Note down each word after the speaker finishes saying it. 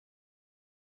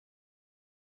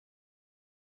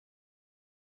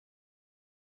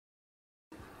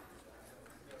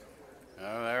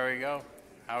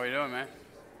How are we doing, man?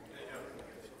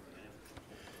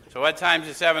 So what time does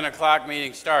the 7 o'clock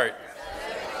meeting start?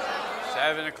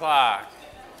 7 o'clock.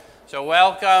 So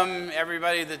welcome,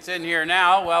 everybody that's in here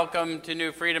now. Welcome to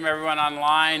New Freedom, everyone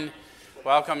online.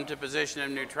 Welcome to Position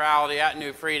of Neutrality at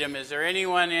New Freedom. Is there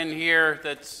anyone in here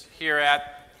that's here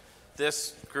at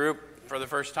this group for the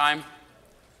first time?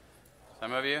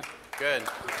 Some of you? Good.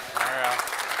 All right.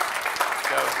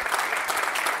 So,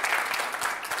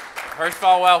 first of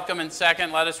all, welcome, and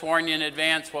second, let us warn you in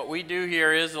advance, what we do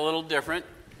here is a little different.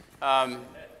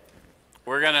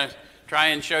 We're going to try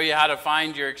and show you how to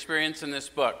find your experience in this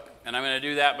book, and I'm going to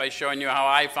do that by showing you how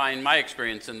I find my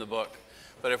experience in the book.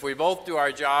 But if we both do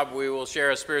our job, we will share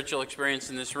a spiritual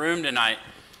experience in this room tonight.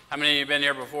 How many of you have been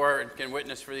here before and can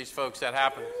witness for these folks that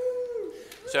happen?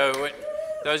 So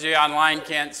those of you online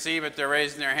can't see, but they're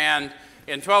raising their hand.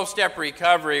 In 12-step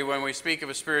recovery, when we speak of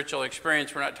a spiritual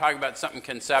experience, we're not talking about something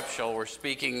conceptual. We're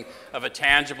speaking of a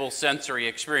tangible sensory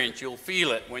experience. You'll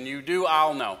feel it. When you do,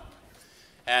 I'll know.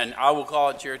 And I will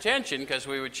call it to your attention because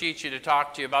we would teach you to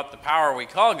talk to you about the power we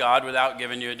call God without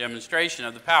giving you a demonstration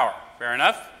of the power. Fair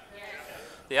enough? Yes.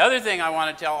 The other thing I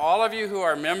want to tell all of you who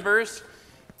are members,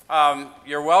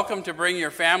 you're welcome to bring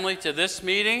your family to this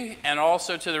meeting and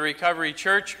also to the Recovery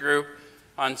Church group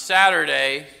on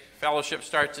Saturday. Fellowship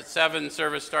starts at 7,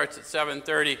 service starts at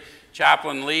 7:30.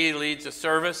 Chaplain Lee leads a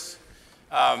service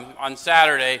on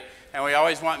Saturday. And we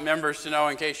always want members to know,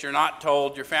 in case you're not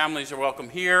told, your families are welcome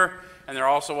here, and they're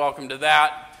also welcome to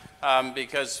that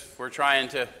because we're trying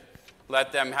to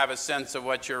let them have a sense of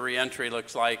what your reentry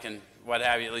looks like and what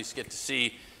have you, at least get to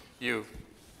see you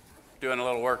doing a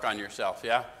little work on yourself,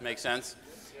 yeah? Make sense?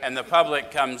 And the public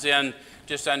comes in,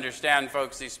 just understand,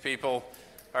 folks, these people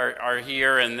are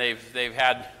here and they've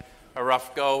had a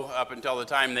rough go up until the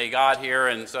time they got here,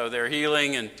 and so they're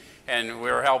healing, and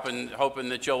we're hoping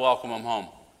that you'll welcome them home.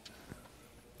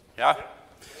 Yeah?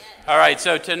 All right,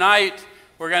 so tonight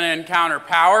we're going to encounter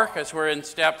power because we're in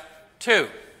step 2.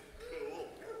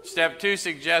 Step 2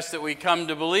 suggests that we come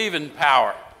to believe in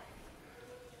power.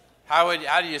 How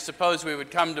do you suppose we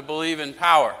would come to believe in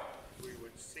power? We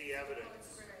would see evidence.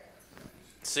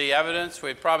 See evidence?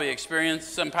 We'd probably experience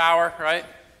some power, right?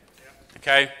 Yeah.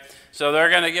 Okay. So they're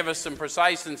going to give us some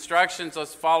precise instructions.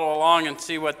 Let's follow along and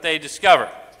see what they discover.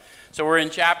 So we're in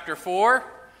chapter 4,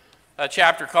 a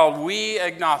chapter called We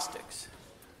Agnostics.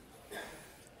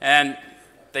 And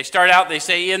they start out, they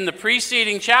say, in the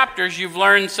preceding chapters, you've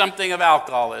learned something of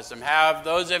alcoholism. Have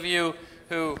those of you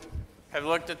who have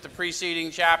looked at the preceding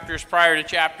chapters prior to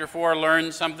chapter 4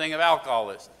 learned something of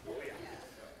alcoholism?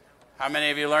 How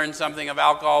many of you learned something of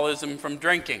alcoholism from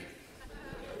drinking?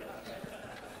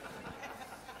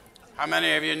 How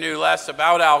many of you knew less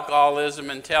about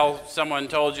alcoholism until someone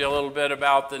told you a little bit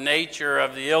about the nature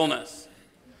of the illness?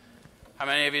 How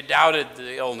many of you doubted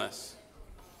the illness?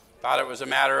 Thought it was a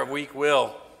matter of weak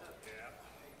will?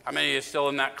 How many of you are still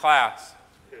in that class?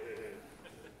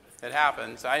 It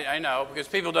happens, I know, because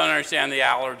people don't understand the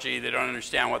allergy. They don't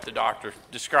understand what the doctor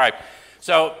described.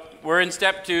 So we're in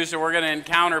step 2, so we're going to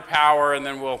encounter power, and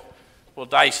then we'll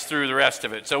dice through the rest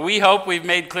of it. So we hope we've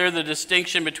made clear the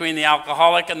distinction between the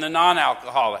alcoholic and the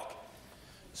non-alcoholic.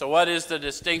 So what is the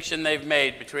distinction they've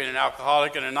made between an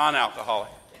alcoholic and a non-alcoholic?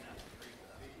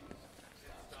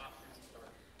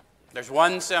 There's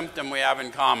one symptom we have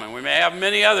in common. We may have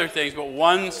many other things, but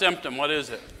one symptom. What is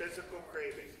it? Physical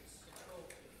cravings.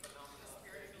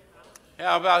 Yeah,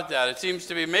 how about that? It seems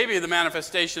to be maybe the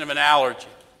manifestation of an allergy.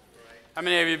 How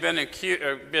many of you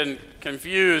have been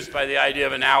confused by the idea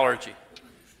of an allergy?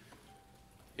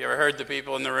 You ever heard the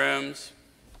people in the rooms?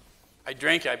 I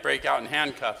drink, I break out in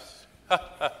handcuffs.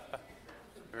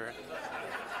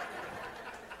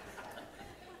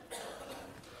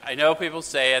 I know people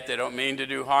say it, they don't mean to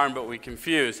do harm, but we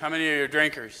confuse. How many of you are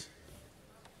drinkers?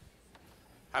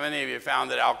 How many of you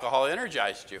found that alcohol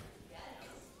energized you?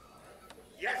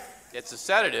 Yes. It's a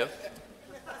sedative.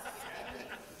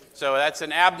 So that's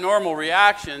an abnormal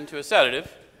reaction to a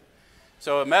sedative.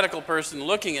 So a medical person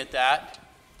looking at that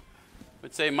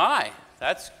would say, my,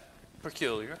 that's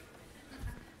peculiar.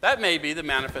 That may be the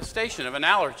manifestation of an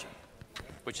allergy,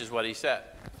 which is what he said.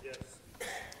 Yes.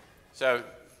 So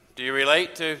do you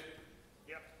relate to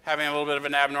having a little bit of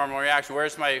an abnormal reaction?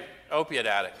 Where's my opiate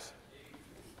addicts?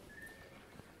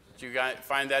 Did you guys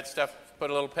find that stuff put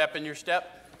a little pep in your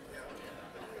step?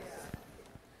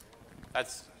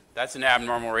 That's an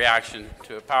abnormal reaction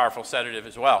to a powerful sedative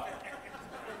as well.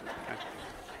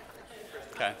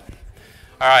 Okay.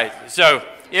 All right. So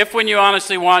if when you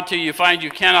honestly want to, you find you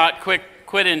cannot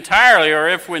quit entirely, or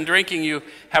if when drinking you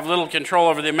have little control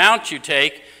over the amount you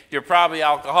take, you're probably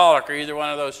alcoholic. Are either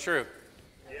one of those true?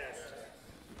 Yes.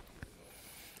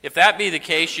 If that be the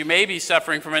case, you may be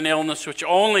suffering from an illness which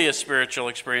only a spiritual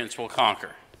experience will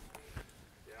conquer.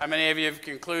 How many of you have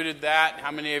concluded that? How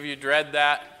many of you dread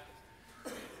that?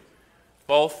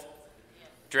 Both?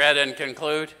 Dread and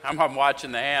conclude? I'm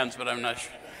watching the hands, but I'm not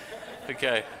sure.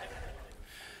 Okay.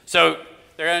 So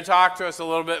they're going to talk to us a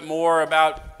little bit more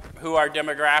about who our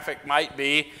demographic might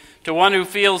be. To one who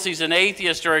feels he's an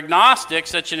atheist or agnostic,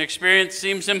 such an experience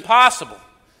seems impossible.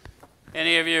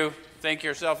 Any of you think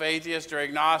yourself atheist or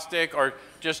agnostic or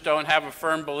just don't have a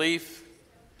firm belief?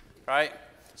 Right?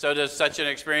 So does such an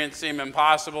experience seem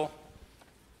impossible?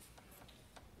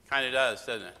 Kind of does,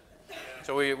 doesn't it?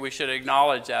 So we should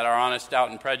acknowledge that. Our honest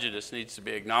doubt and prejudice needs to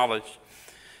be acknowledged.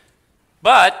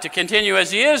 But to continue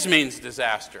as he is means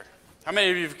disaster. How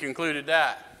many of you have concluded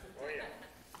that? Oh, yeah.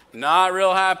 Not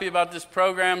real happy about this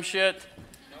program shit,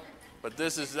 but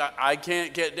this is, I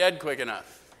can't get dead quick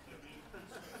enough.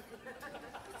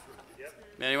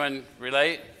 Anyone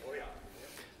relate? Oh,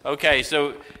 yeah. Okay,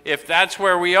 so if that's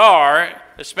where we are,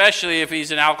 especially if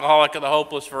he's an alcoholic of the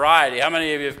hopeless variety, how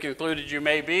many of you have concluded you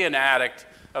may be an addict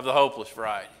of the hopeless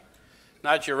variety?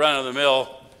 Not your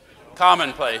run-of-the-mill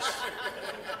commonplace.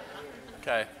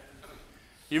 Okay.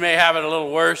 You may have it a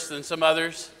little worse than some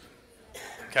others.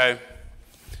 Okay.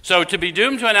 So to be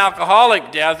doomed to an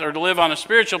alcoholic death or to live on a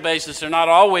spiritual basis are not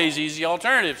always easy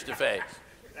alternatives to face.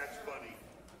 That's funny.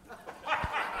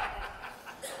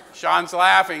 Sean's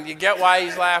laughing. Do you get why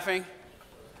he's laughing?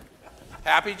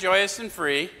 Happy, joyous, and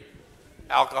free.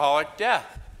 Alcoholic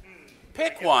death.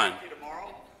 Pick one.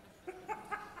 Tomorrow?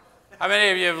 How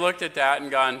many of you have looked at that and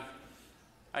gone,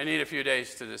 I need a few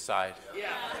days to decide? Yeah.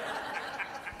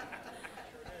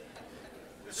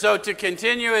 So to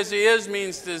continue as he is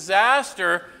means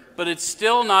disaster, but it's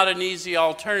still not an easy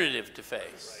alternative to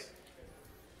face.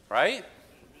 Right?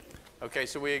 Okay,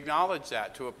 so we acknowledge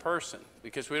that to a person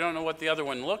because we don't know what the other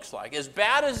one looks like. As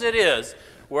bad as it is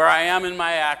where I am in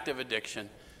my active addiction,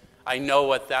 I know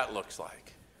what that looks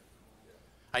like.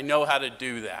 I know how to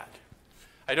do that.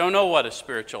 I don't know what a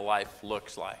spiritual life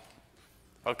looks like.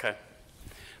 Okay.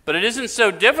 But it isn't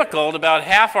so difficult. About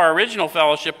half our original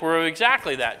fellowship were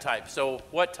exactly that type. So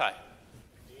what type?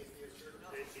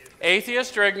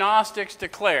 Atheists or agnostics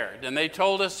declared. And they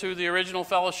told us who the original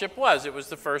fellowship was. It was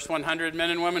the first 100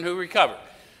 men and women who recovered.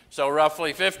 So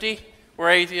roughly 50 were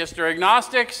atheists or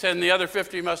agnostics, and the other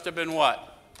 50 must have been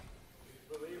what?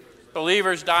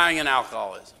 Believers dying in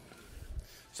alcoholism.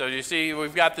 So you see,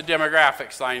 we've got the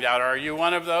demographics lined out. Are you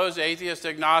one of those, atheist,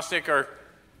 agnostic, or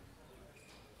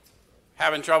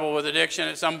having trouble with addiction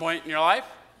at some point in your life?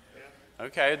 Yeah.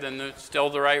 Okay, then it's still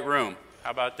the right room.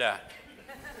 How about that?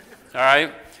 All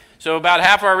right. So about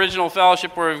half our original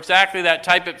fellowship were exactly that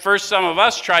type. At first, some of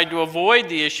us tried to avoid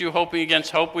the issue, hoping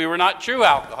against hope we were not true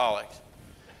alcoholics.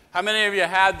 How many of you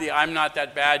had the I'm not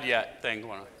that bad yet thing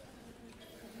going on?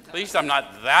 At least I'm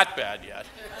not that bad yet.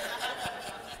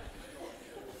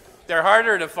 They're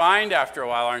harder to find after a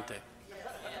while, aren't they?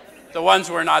 The ones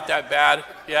who are not that bad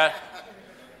yet.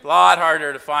 A lot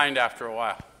harder to find after a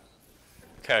while.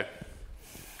 Okay.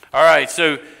 All right,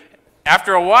 so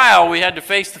after a while, we had to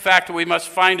face the fact that we must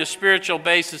find a spiritual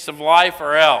basis of life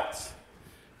or else.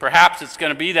 Perhaps it's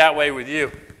going to be that way with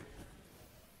you.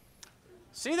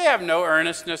 See, they have no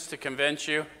earnestness to convince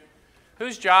you.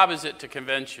 Whose job is it to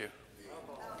convince you?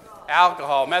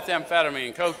 Alcohol,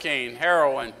 methamphetamine, cocaine,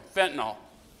 heroin, fentanyl.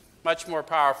 Much more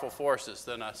powerful forces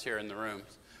than us here in the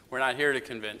rooms. We're not here to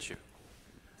convince you.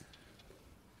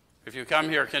 If you come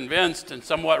here convinced and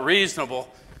somewhat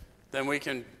reasonable, then we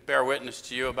can bear witness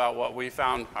to you about what we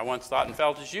found. I once thought and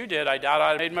felt as you did. I doubt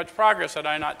I'd made much progress had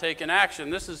I not taken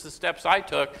action. This is the steps I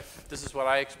took. This is what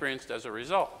I experienced as a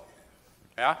result.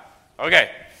 Yeah? Okay.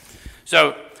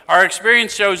 So our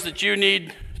experience shows that you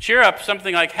need cheer up.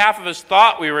 Something like half of us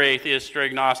thought we were atheists or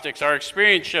agnostics. Our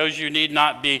experience shows you need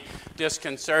not be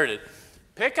disconcerted.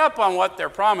 Pick up on what they're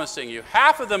promising you.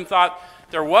 Half of them thought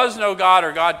there was no God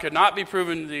or God could not be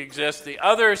proven to exist. The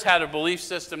others had a belief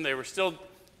system they were still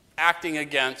acting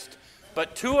against.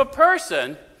 But to a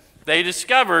person, they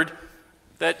discovered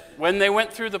that when they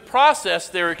went through the process,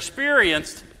 their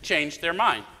experience changed their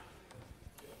mind.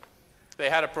 They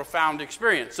had a profound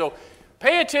experience. So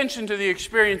pay attention to the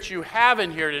experience you have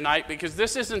in here tonight, because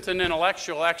this isn't an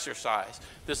intellectual exercise.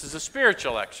 This is a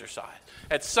spiritual exercise.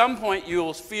 At some point, you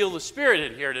will feel the Spirit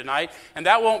in here tonight, and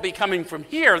that won't be coming from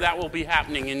here. That will be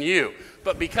happening in you.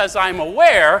 But because I'm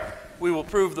aware, we will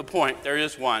prove the point. There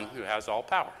is one who has all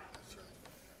power.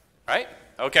 Right?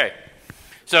 Okay.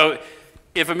 So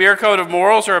if a mere code of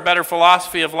morals or a better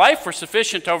philosophy of life were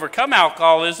sufficient to overcome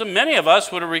alcoholism, many of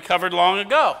us would have recovered long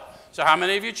ago. So how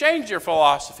many of you changed your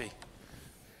philosophy?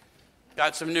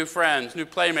 Got some new friends, new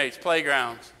playmates,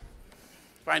 playgrounds.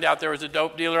 Find out there was a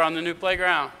dope dealer on the new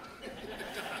playground.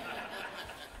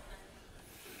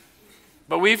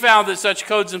 But we found that such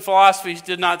codes and philosophies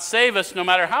did not save us no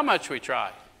matter how much we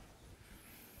tried.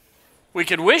 We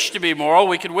could wish to be moral,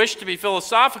 we could wish to be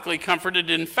philosophically comforted.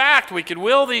 In fact, we could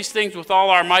will these things with all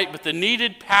our might, but the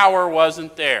needed power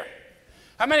wasn't there.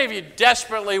 How many of you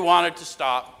desperately wanted to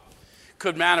stop,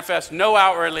 could manifest no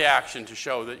outward action to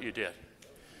show that you did?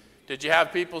 Did you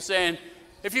have people saying,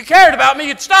 if you cared about me,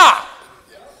 you'd stop?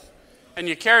 And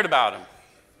you cared about them,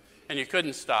 and you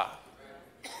couldn't stop.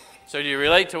 So do you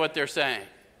relate to what they're saying?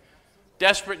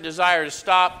 Desperate desire to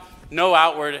stop, no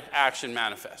outward action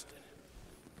manifested.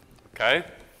 Okay?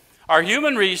 Our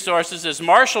human resources, as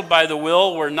marshaled by the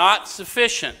will, were not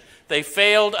sufficient. They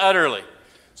failed utterly.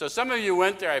 So some of you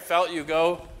went there. I felt you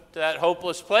go to that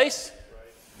hopeless place.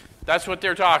 That's what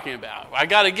they're talking about. I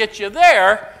got to get you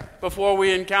there before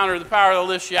we encounter the power that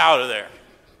lifts you out of there.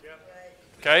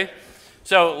 Okay?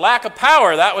 So lack of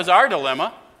power, that was our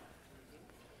dilemma.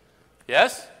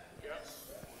 Yes?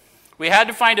 We had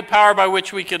to find a power by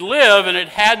which we could live, and it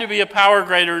had to be a power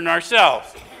greater than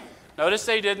ourselves. Notice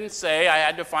they didn't say I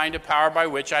had to find a power by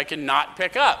which I can not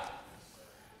pick up.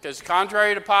 Because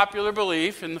contrary to popular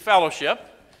belief in the fellowship,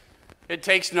 it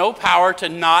takes no power to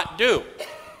not do.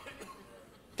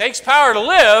 It takes power to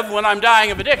live when I'm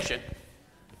dying of addiction.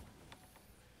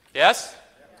 Yes?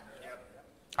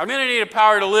 I'm going to need a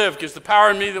power to live because the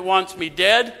power in me that wants me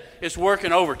dead is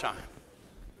working overtime.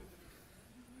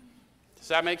 Does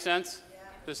that make sense?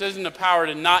 This isn't a power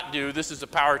to not do. This is a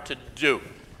power to do.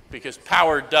 Because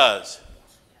power does.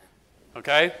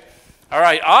 Okay? All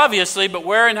right, obviously, but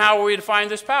where and how are we to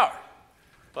find this power?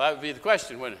 Well, that would be the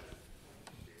question, wouldn't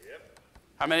it? Yep.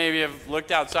 How many of you have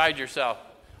looked outside yourself?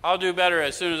 I'll do better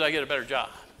as soon as I get a better job.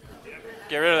 Yep.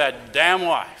 Get rid of that damn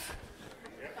wife.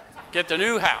 Yep. Get the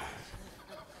new house.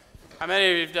 How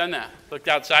many of you have done that? Looked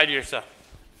outside of yourself.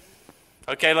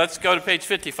 Okay, let's go to page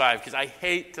 55, because I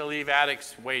hate to leave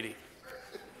addicts waiting.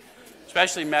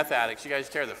 Especially meth addicts. You guys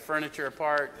tear the furniture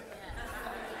apart.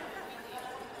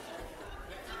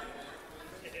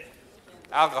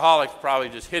 Alcoholics probably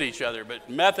just hit each other, but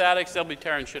meth addicts, they'll be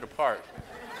tearing shit apart.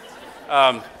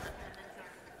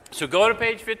 So go to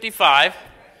page 55.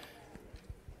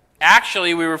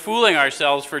 Actually, we were fooling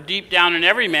ourselves, for deep down in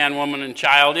every man, woman, and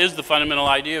child is the fundamental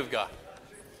idea of God.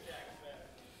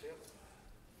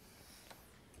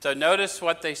 So notice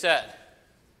what they said.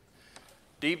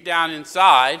 Deep down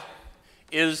inside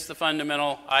is the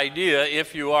fundamental idea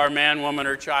if you are man, woman,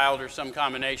 or child, or some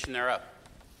combination thereof.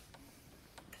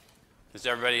 Is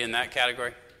everybody in that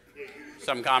category?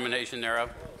 Some combination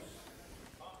thereof?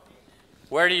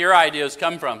 Where do your ideas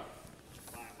come from?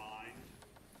 My mind.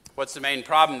 What's the main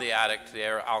problem, the addict, the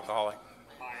alcoholic?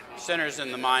 Sinners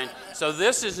in the mind. So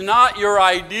this is not your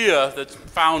idea that's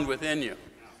found within you.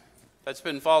 That's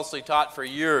been falsely taught for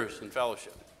years in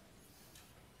fellowship.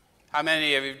 How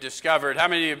many of you have discovered, how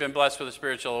many of you have been blessed with a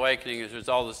spiritual awakening as a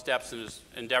result of the steps and has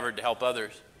endeavored to help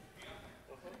others?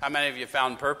 How many of you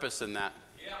found purpose in that?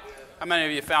 How many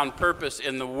of you found purpose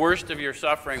in the worst of your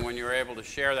suffering when you were able to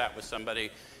share that with somebody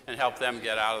and help them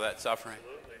get out of that suffering?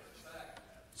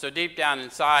 So deep down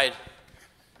inside,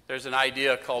 there's an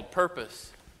idea called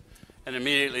purpose. And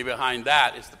immediately behind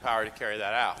that is the power to carry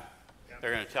that out.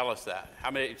 They're going to tell us that.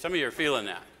 Some of you are feeling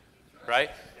that,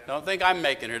 right? Don't think I'm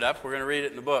making it up. We're going to read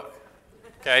it in the book.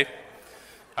 Okay?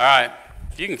 All right.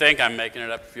 You can think I'm making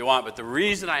it up if you want, but the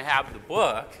reason I have the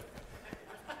book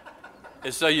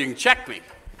is so you can check me.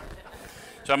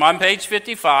 So I'm on page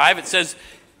 55. It says,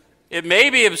 it may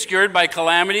be obscured by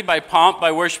calamity, by pomp,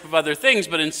 by worship of other things,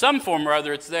 but in some form or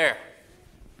other it's there.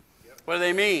 What do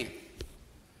they mean?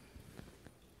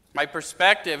 My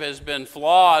perspective has been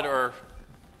flawed or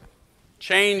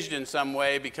changed in some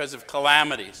way because of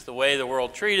calamities. The way the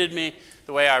world treated me,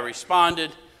 the way I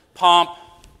responded, pomp.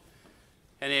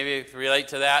 Any of you relate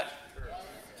to that?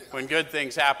 When good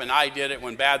things happen, I did it.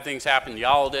 When bad things happen,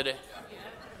 y'all did it.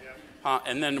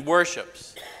 And then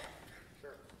worships.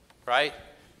 Right?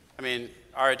 I mean,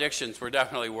 our addictions were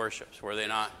definitely worships, were they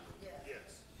not? Yes.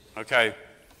 Okay.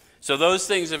 So those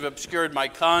things have obscured my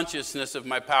consciousness of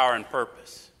my power and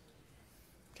purpose.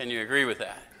 Can you agree with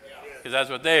that? Because that's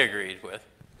what they agreed with.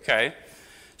 Okay.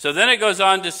 So then it goes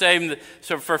on to say,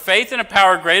 so for faith in a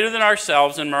power greater than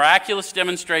ourselves and miraculous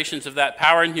demonstrations of that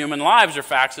power in human lives are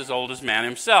facts as old as man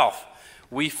himself.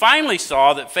 We finally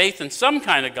saw that faith in some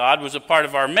kind of God was a part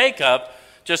of our makeup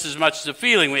just as much as a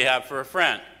feeling we have for a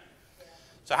friend.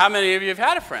 So how many of you have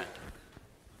had a friend?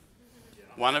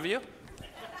 One of you?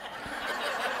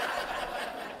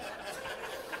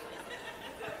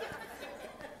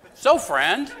 So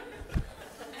friend,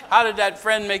 How did that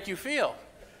friend make you feel?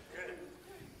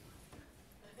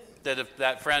 Did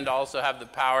that friend also have the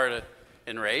power to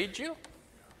enrage you?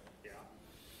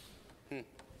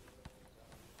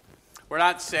 We're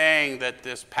not saying that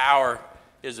this power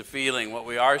is a feeling. What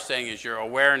we are saying is your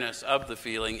awareness of the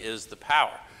feeling is the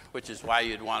power, which is why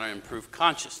you'd want to improve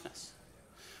consciousness.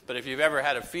 But if you've ever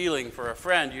had a feeling for a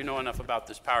friend, you know enough about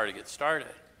this power to get started.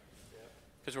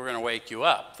 Because we're going to wake you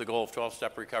up. The goal of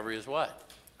 12-step recovery is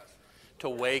what? To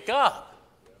wake up.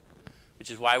 Which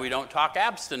is why we don't talk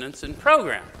abstinence in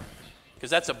program. Because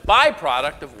that's a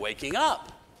byproduct of waking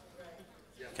up.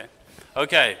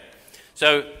 Okay.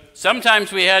 So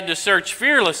sometimes we had to search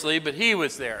fearlessly, but he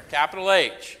was there, capital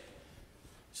H.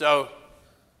 So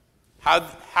how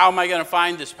am I going to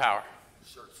find this power?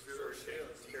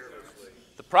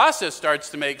 The process starts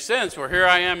to make sense. Where here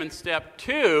I am in step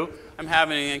 2, I'm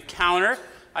having an encounter.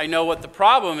 I know what the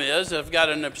problem is. I've got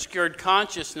an obscured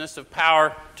consciousness of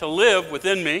power to live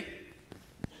within me.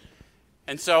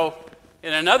 And so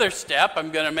in another step,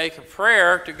 I'm going to make a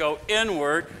prayer to go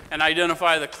inward and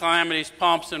identify the calamities,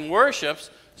 pomps, and worships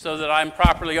so that I'm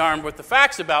properly armed with the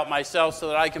facts about myself so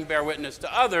that I can bear witness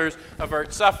to others,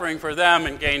 avert suffering for them,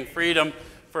 and gain freedom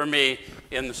for me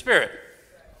in the Spirit.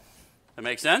 That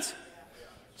makes sense?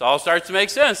 It all starts to make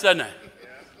sense, doesn't it?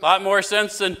 A lot more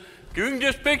sense than you can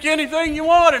just pick anything you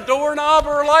want, a doorknob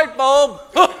or a light bulb.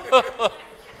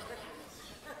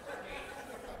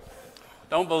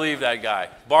 Don't believe that guy.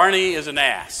 Barney is an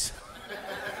ass.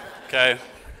 Okay?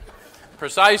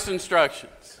 Precise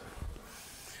instructions.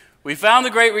 We found the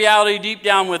great reality deep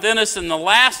down within us. In the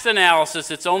last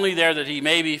analysis, it's only there that he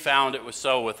maybe found it was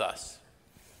so with us.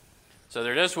 So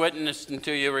they're just witnessing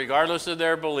to you, regardless of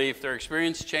their belief. Their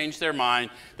experience changed their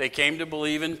mind. They came to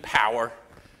believe in power.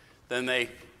 Then they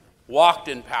walked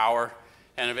in power.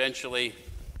 And eventually,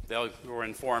 they were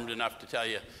informed enough to tell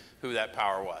you who that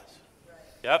power was.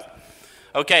 Yep.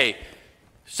 Okay,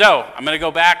 so I'm going to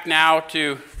go back now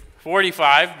to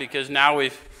 45 because now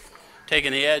we've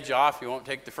taken the edge off. You won't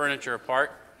take the furniture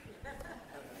apart.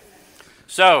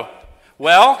 So,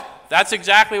 well, that's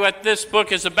exactly what this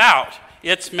book is about.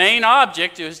 Its main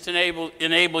object is to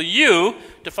enable you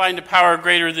to find a power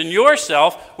greater than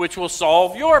yourself, which will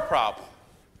solve your problem.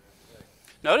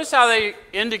 Notice how they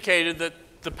indicated that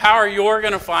the power you're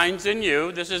going to find is in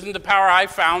you. This isn't the power I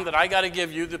found that I got to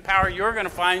give you. The power you're going to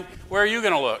find, where are you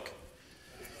going to look?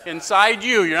 Inside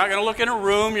you. You're not going to look in a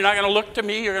room. You're not going to look to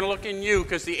me. You're going to look in you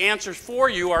because the answers for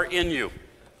you are in you.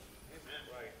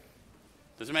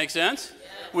 Does it make sense?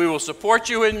 We will support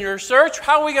you in your search.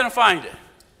 How are we going to find it?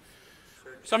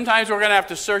 Sometimes we're going to have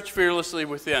to search fearlessly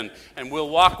within, and we'll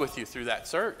walk with you through that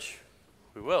search.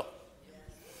 We will.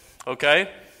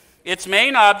 Okay? Its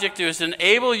main object is to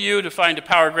enable you to find a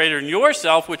power greater than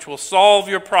yourself, which will solve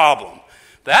your problem.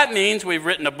 That means we've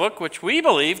written a book which we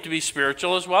believe to be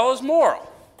spiritual as well as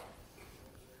moral.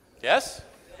 Yes?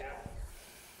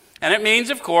 And it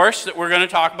means, of course, that we're going to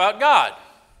talk about God.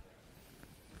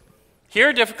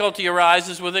 Here, difficulty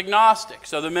arises with agnostics.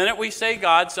 So the minute we say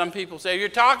God, some people say, you're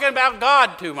talking about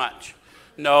God too much.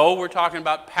 No, we're talking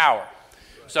about power.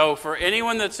 So for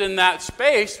anyone that's in that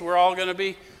space, we're all going to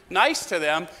be nice to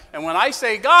them. And when I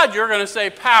say God, you're going to say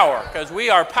power, because we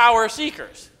are power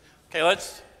seekers. Okay,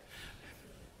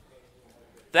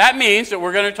 that means that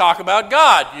we're going to talk about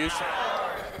God.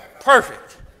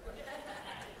 Perfect.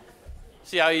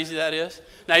 See how easy that is?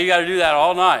 Now you got to do that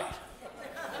all night.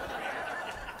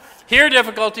 Here,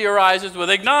 difficulty arises with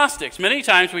agnostics. Many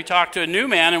times we talk to a new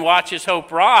man and watch his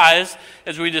hope rise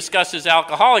as we discuss his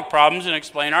alcoholic problems and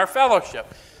explain our fellowship.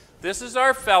 This is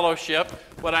our fellowship.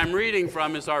 What I'm reading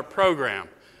from is our program.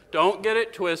 Don't get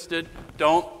it twisted.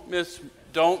 Don't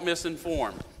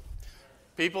misinform.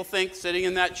 People think sitting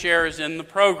in that chair is in the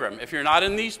program. If you're not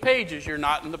in these pages, you're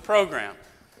not in the program.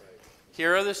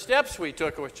 Here are the steps we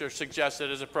took, which are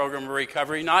suggested as a program of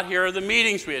recovery. Not here are the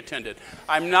meetings we attended.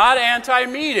 I'm not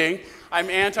anti-meeting. I'm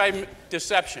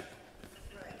anti-deception.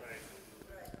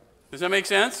 Does that make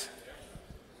sense?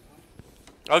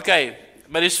 Okay.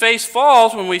 But his face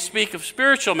falls when we speak of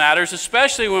spiritual matters,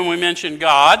 especially when we mention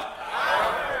God.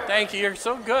 Thank you. You're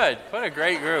so good. What a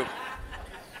great group.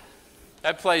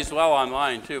 That plays well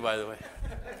online, too, by the way.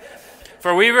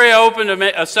 For we reopened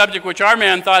a subject which our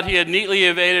man thought he had neatly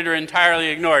evaded or entirely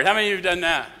ignored. How many of you have done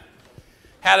that?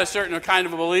 Had a certain kind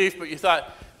of a belief, but you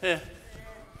thought, he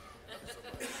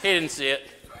didn't see it.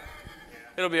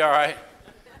 It'll be all right.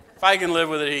 If I can live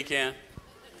with it, he can.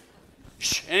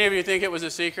 Shh. Any of you think it was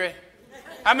a secret?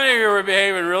 How many of you were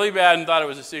behaving really bad and thought it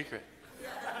was a secret?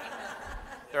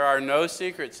 There are no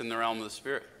secrets in the realm of the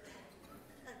Spirit,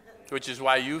 which is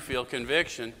why you feel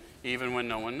conviction even when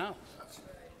no one knows.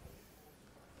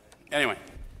 Anyway,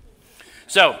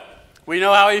 so we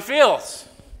know how he feels.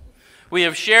 We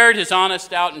have shared his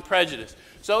honest doubt and prejudice.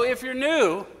 So if you're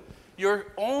new, your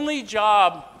only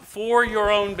job for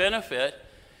your own benefit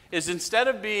is, instead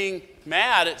of being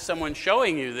mad at someone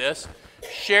showing you this,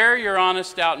 share your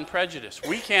honest doubt and prejudice.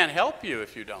 We can't help you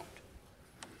if you don't.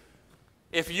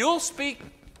 If you'll speak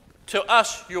to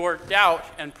us your doubt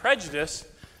and prejudice,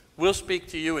 we'll speak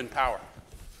to you in power.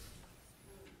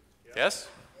 Yes?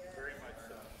 Very much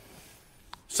so.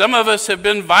 Some of us have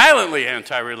been violently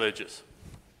anti-religious.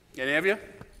 Any of you?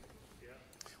 Yeah.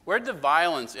 Where'd the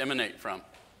violence emanate from?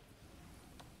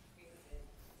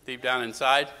 Deep down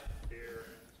inside? Here.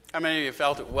 How many of you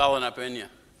felt it welling up in you?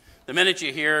 The minute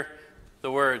you hear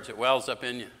the words, it wells up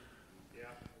in you. Yeah.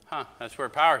 Huh, that's where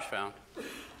power's found.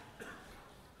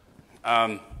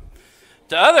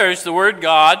 To others, the word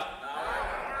God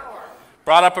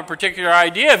brought up a particular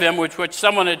idea of him which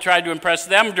someone had tried to impress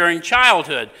them during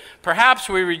childhood. Perhaps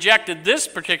we rejected this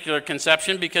particular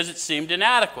conception because it seemed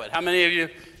inadequate. How many of you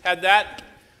had that?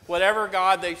 Whatever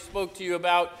God they spoke to you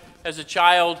about as a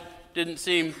child didn't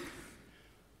seem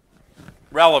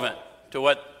relevant to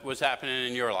what was happening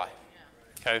in your life.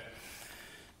 Okay.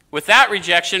 With that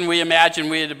rejection, we imagined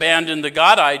we had abandoned the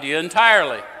God idea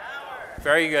entirely.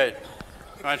 Very good.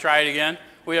 You want to try it again?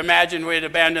 We imagined we had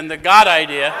abandoned the God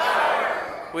idea.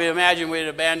 We imagined we had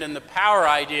abandoned the power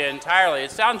idea entirely.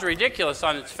 It sounds ridiculous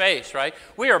on its face, right?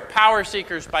 We are power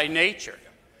seekers by nature.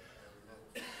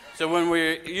 So when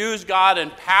we use God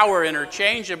and power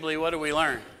interchangeably, what do we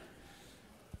learn?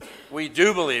 We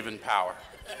do believe in power.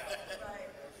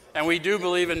 And we do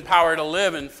believe in power to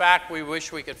live. In fact, we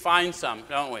wish we could find some,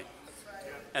 don't we?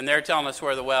 And they're telling us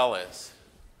where the well is.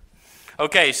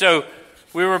 Okay, so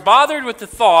we were bothered with the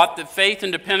thought that faith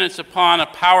and dependence upon a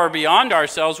power beyond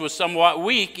ourselves was somewhat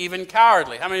weak, even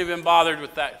cowardly. How many have been bothered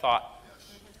with that thought?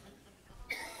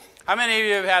 How many of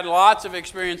you have had lots of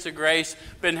experience of grace,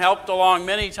 been helped along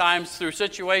many times through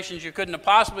situations you couldn't have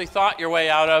possibly thought your way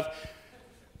out of,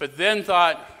 but then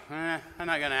thought, I'm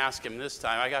not going to ask him this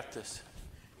time. I got this.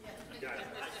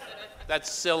 That's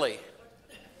silly.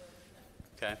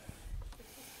 Okay.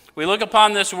 We look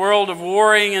upon this world of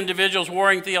warring individuals,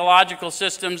 warring theological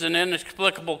systems, and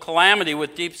inexplicable calamity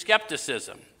with deep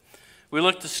skepticism. We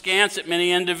look askance at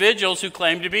many individuals who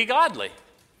claim to be godly.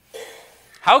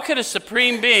 How could a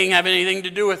supreme being have anything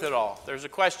to do with it all? There's a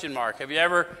question mark. Have you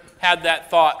ever had that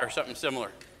thought or something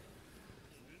similar?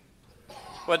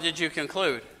 What did you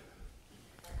conclude?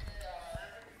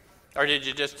 Or did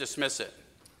you just dismiss it?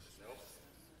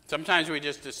 Sometimes we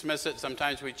just dismiss it,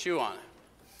 sometimes we chew on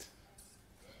it.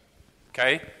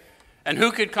 Okay? And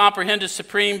who could comprehend a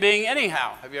supreme being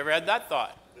anyhow? Have you ever had that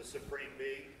thought? The supreme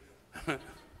being.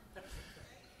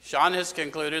 Sean has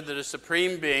concluded that a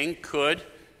supreme being could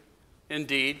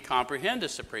indeed comprehend a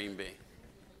supreme being.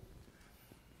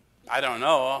 I don't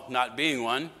know, not being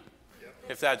one,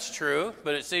 if that's true,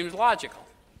 but it seems logical.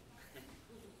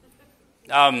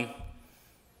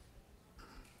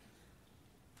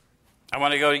 I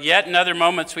want to go yet in other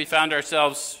moments we found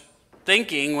ourselves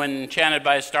thinking when enchanted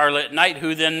by a starlit night,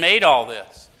 who then made all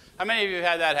this? How many of you have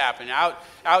had that happen?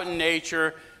 Out in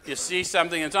nature, you see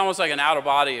something, it's almost like an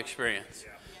out-of-body experience.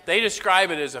 Yeah. They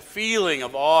describe it as a feeling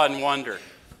of awe and wonder.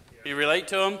 You relate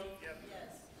to them? Yes.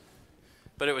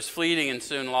 But it was fleeting and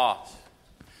soon lost.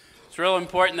 It's real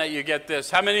important that you get this.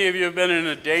 How many of you have been in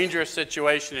a dangerous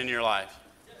situation in your life?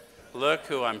 Look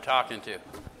who I'm talking to.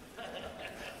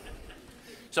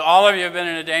 So all of you have been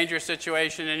in a dangerous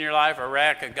situation in your life, a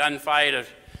wreck, a gunfight.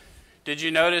 Did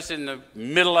you notice in the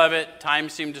middle of it, time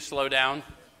seemed to slow down?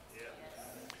 Yeah.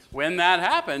 When that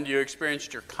happened, you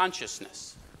experienced your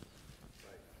consciousness.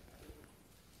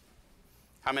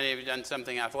 How many of you done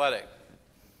something athletic?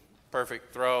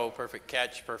 Perfect throw, perfect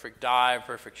catch, perfect dive,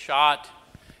 perfect shot.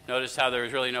 Notice how there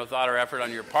was really no thought or effort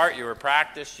on your part. You were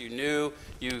practiced, you knew,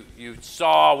 you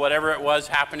saw whatever it was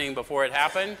happening before it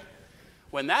happened.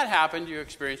 When that happened, you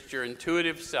experienced your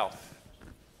intuitive self.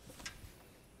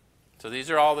 So these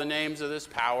are all the names of this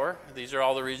power. These are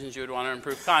all the reasons you would want to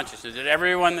improve consciousness. Did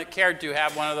everyone that cared to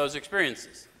have one of those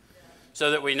experiences?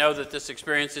 So that we know that this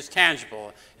experience is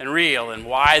tangible and real and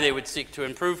why they would seek to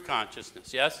improve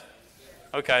consciousness. Yes?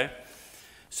 Okay.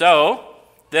 So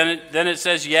then it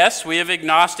says, yes, we of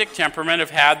agnostic temperament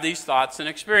have had these thoughts and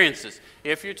experiences.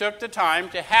 If you took the time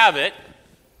to have it,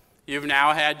 you've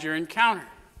now had your encounter.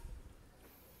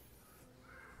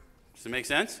 Does it make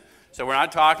sense? So we're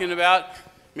not talking about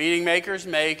meeting makers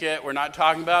make it. We're not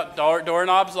talking about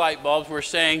doorknobs, light bulbs. We're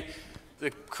saying the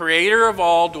creator of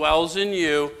all dwells in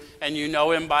you, and you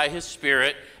know him by his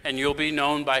Spirit, and you'll be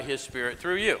known by his Spirit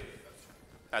through you.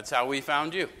 That's how we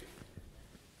found you.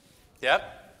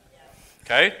 Yep?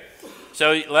 Okay?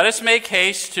 So let us make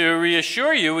haste to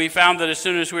reassure you. We found that as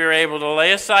soon as we were able to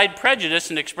lay aside prejudice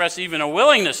and express even a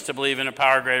willingness to believe in a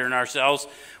power greater than ourselves,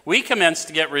 we commenced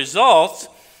to get results,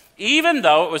 even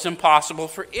though it was impossible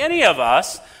for any of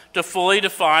us to fully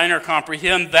define or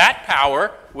comprehend that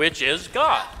power which is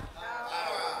God.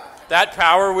 That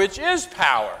power which is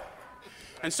power.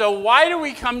 And so why do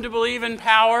we come to believe in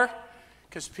power?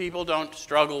 Because people don't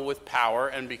struggle with power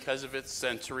and because of its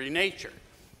sensory nature.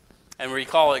 And we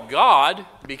call it God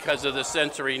because of the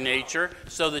sensory nature,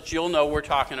 so that you'll know we're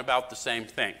talking about the same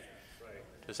thing.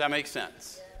 Does that make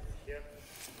sense?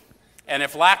 And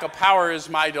if lack of power is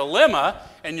my dilemma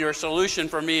and your solution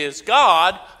for me is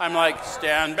God, I'm like,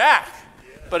 stand back.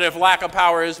 But if lack of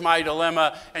power is my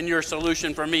dilemma and your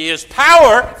solution for me is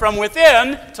power from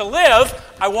within to live,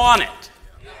 I want it.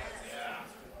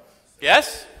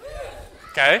 Yes?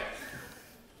 Okay.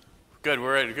 Good,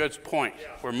 we're at a good point.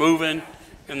 We're moving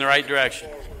in the right direction.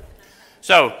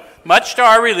 So, much to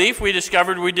our relief, we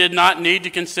discovered we did not need to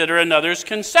consider another's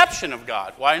conception of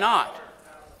God. Why not?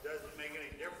 Doesn't make any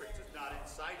difference. It's not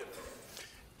inside of it.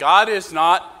 God is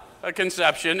not a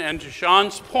conception, and to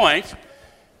Sean's point,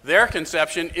 their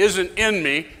conception isn't in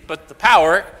me, but the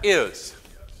power is.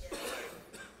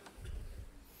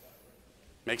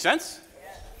 Make sense?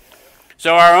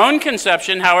 So our own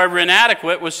conception, however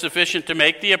inadequate, was sufficient to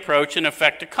make the approach and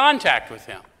effect a contact with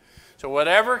him. So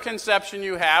whatever conception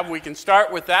you have, we can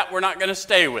start with that. We're not going to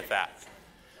stay with that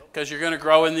because you're going to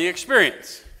grow in the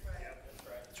experience.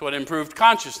 That's what improved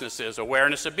consciousness is,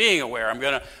 awareness of being aware. I'm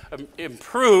going to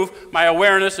improve my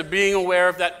awareness of being aware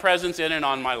of that presence in and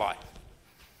on my life.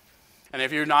 And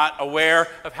if you're not aware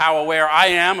of how aware I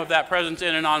am of that presence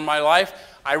in and on my life,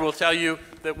 I will tell you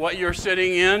that what you're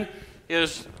sitting in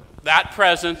is that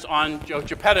presence on Joe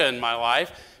Geppetta in my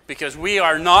life, because we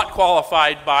are not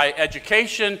qualified by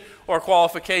education or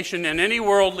qualification in any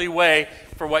worldly way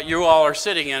for what you all are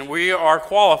sitting in. We are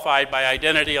qualified by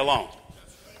identity alone.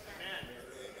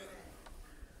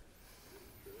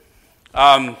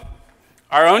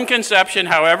 Our own conception,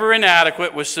 however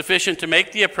inadequate, was sufficient to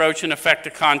make the approach and effect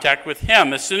a contact with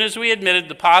him. As soon as we admitted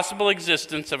the possible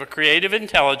existence of a creative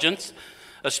intelligence,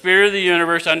 a spirit of the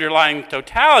universe underlying the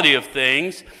totality of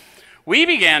things, we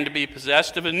began to be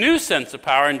possessed of a new sense of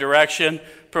power and direction,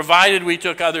 provided we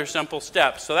took other simple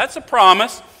steps. So that's a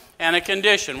promise and a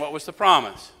condition. What was the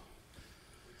promise?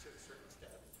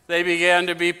 They began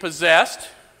to be possessed,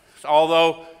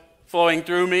 although flowing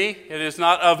through me, it is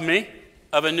not of me,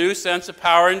 of a new sense of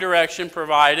power and direction,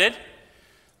 provided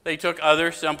they took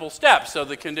other simple steps. So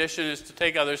the condition is to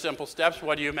take other simple steps.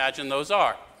 What do you imagine those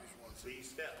are?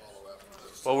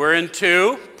 Well, we're in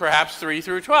 2, perhaps 3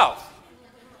 through 12.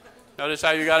 Notice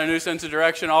how you got a new sense of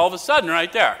direction all of a sudden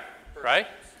right there, right?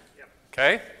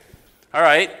 Okay? All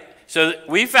right. So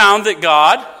we found that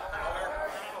God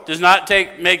does not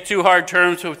make too hard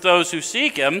terms with those who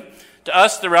seek him. To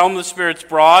us, the realm of the Spirit's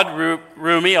broad,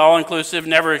 roomy, all-inclusive,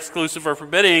 never exclusive or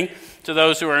forbidding to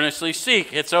those who earnestly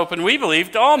seek. It's open, we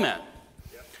believe, to all men.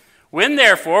 When,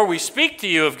 therefore, we speak to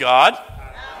you of God,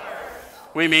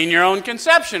 we mean your own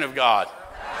conception of God.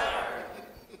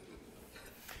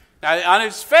 Now, on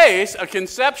its face, a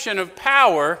conception of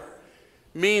power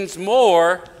means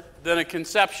more than a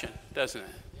conception, doesn't it?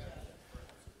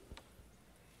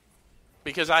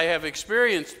 Because I have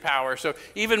experienced power, so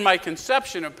even my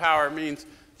conception of power means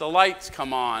the lights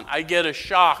come on, I get a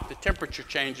shock, the temperature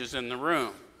changes in the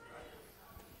room.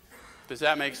 Does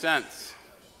that make sense?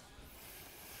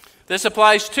 This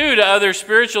applies, too, to other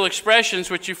spiritual expressions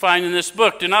which you find in this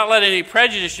book. Do not let any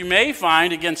prejudice you may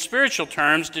find against spiritual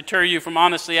terms deter you from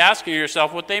honestly asking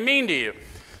yourself what they mean to you.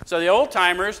 So the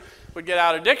old-timers would get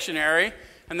out a dictionary,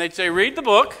 and they'd say, read the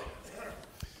book.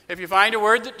 If you find a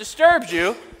word that disturbs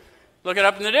you, look it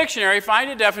up in the dictionary, find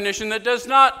a definition that does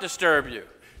not disturb you.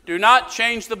 Do not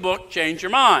change the book, change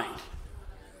your mind.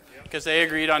 Because they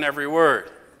agreed on every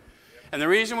word. And the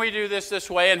reason we do this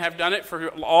way and have done it for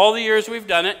all the years we've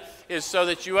done it is so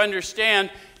that you understand,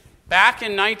 back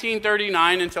in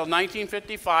 1939 until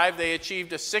 1955, they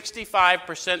achieved a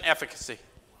 65% efficacy.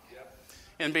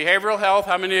 In behavioral health,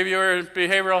 how many of you are in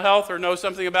behavioral health or know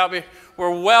something about me?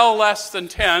 We're well less than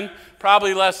 10,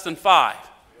 probably less than 5,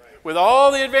 with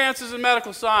all the advances in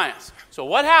medical science. So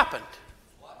what happened?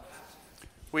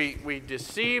 We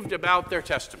deceived about their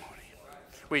testimony.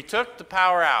 We took the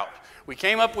power out. We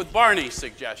came up with Barney's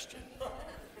suggestion.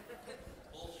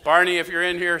 Barney, if you're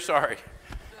in here, sorry.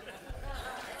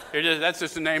 That's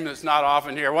just a name that's not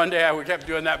often here. One day we kept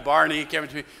doing that. Barney came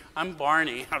to me. I'm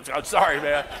Barney. I'm sorry,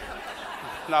 man.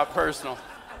 Not personal.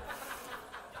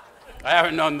 I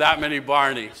haven't known that many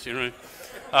Barneys,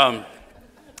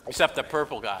 except the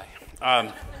purple guy.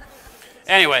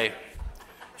 Anyway,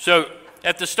 so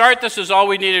at the start, this is all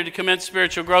we needed to commence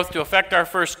spiritual growth to affect our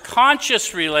first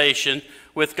conscious relation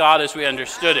with God as we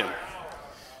understood Him.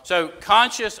 So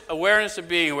conscious awareness of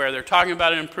being aware. They're talking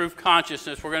about an improved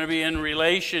consciousness. We're going to be in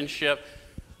relationship,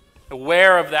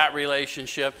 aware of that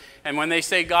relationship. And when they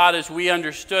say God as we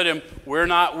understood Him, we're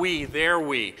not we, they're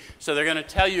we. So they're going to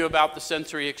tell you about the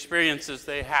sensory experiences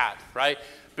they had, right?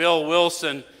 Bill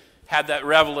Wilson had that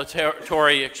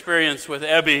revelatory experience with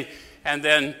Ebby, and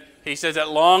then he says, at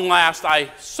long last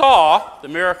I saw the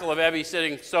miracle of Ebby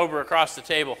sitting sober across the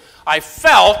table. He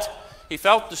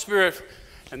felt the Spirit,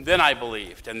 and then I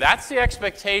believed. And that's the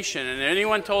expectation, and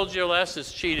anyone told you less has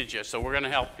cheated you, so we're going to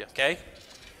help you, okay?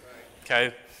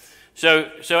 Okay.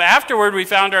 So afterward, we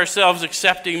found ourselves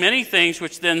accepting many things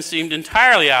which then seemed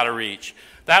entirely out of reach.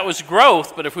 That was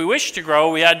growth, but if we wished to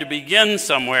grow, we had to begin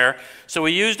somewhere, so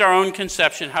we used our own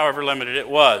conception, however limited it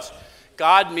was.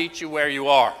 God meets you where you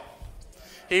are.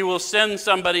 He will send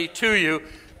somebody to you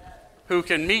who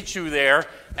can meet you there,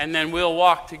 and then we'll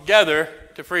walk together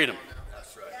to freedom.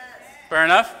 Fair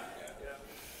enough?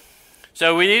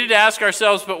 So we needed to ask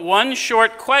ourselves but one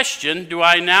short question: do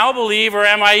I now believe, or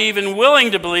am I even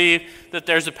willing to believe, that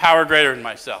there's a power greater than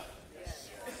myself?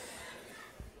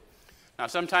 Now,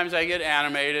 sometimes I get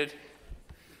animated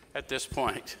at this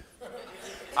point.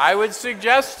 I would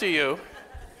suggest to you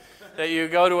that you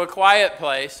go to a quiet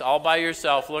place, all by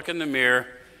yourself, look in the mirror,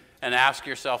 and ask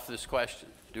yourself this question: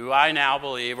 do I now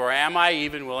believe, or am I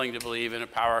even willing to believe in a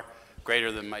power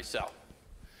greater than myself?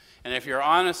 And if your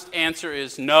honest answer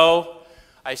is no,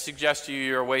 I suggest to you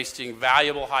you're wasting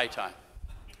valuable high time.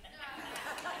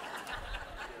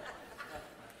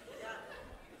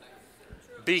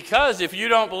 Because if you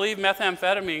don't believe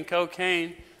methamphetamine,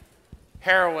 cocaine,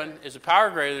 heroin is a power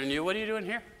greater than you, what are you doing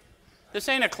here? This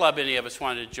ain't a club any of us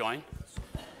wanted to join.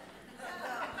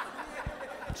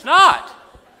 It's not.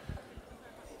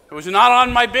 It was not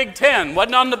on my Big Ten,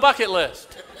 wasn't on the bucket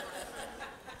list.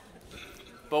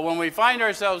 But when we find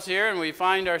ourselves here and we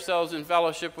find ourselves in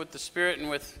fellowship with the Spirit and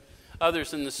with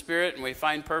others in the Spirit, and we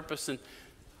find purpose in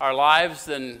our lives,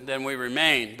 then we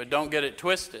remain. But don't get it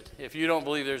twisted. If you don't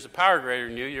believe there's a power greater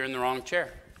than you, you're in the wrong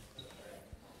chair.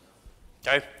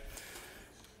 Okay?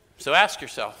 So ask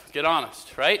yourself. Get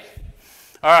honest, right?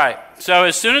 All right. So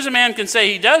as soon as a man can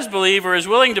say he does believe or is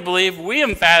willing to believe, we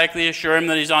emphatically assure him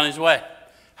that he's on his way.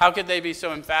 How could they be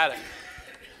so emphatic?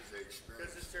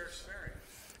 Because it's their experience.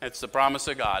 It's the promise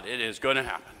of God. It is going to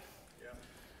happen. Yeah.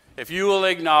 If you will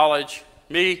acknowledge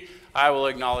me, I will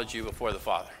acknowledge you before the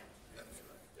Father.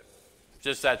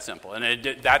 Just that simple. And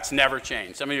that's never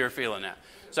changed. Some of you are feeling that.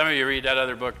 Some of you read that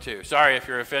other book too. Sorry if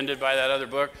you're offended by that other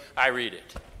book. I read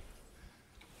it.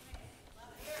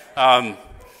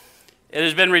 It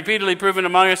has been repeatedly proven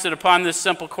among us that upon this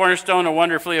simple cornerstone, a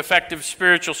wonderfully effective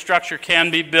spiritual structure can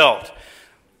be built.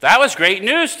 That was great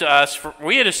news to us. For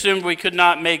we had assumed we could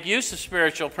not make use of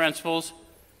spiritual principles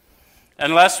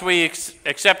unless we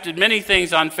accepted many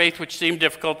things on faith which seemed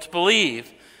difficult to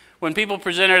believe. When people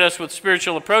presented us with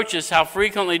spiritual approaches, how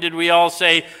frequently did we all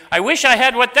say, I wish I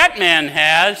had what that man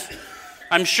has.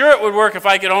 I'm sure it would work if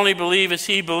I could only believe as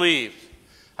he believes.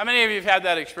 How many of you have had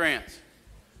that experience?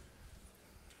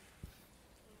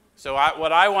 So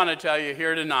what I want to tell you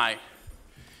here tonight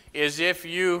is if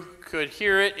you could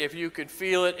hear it, if you could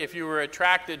feel it, if you were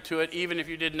attracted to it, even if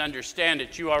you didn't understand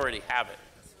it, you already have it.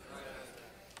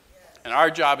 And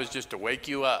our job is just to wake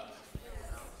you up.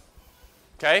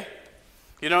 Okay?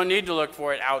 You don't need to look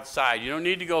for it outside. You don't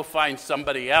need to go find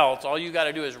somebody else. All you got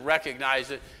to do is recognize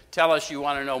it, tell us you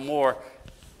want to know more,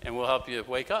 and we'll help you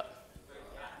wake up.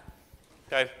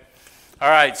 Okay? All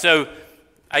right, so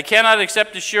I cannot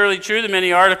accept as surely true the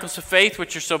many articles of faith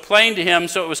which are so plain to him,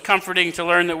 so it was comforting to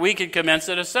learn that we could commence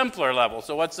at a simpler level.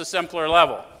 So what's the simpler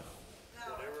level?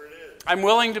 Whatever it is. I'm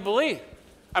willing to believe.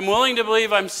 I'm willing to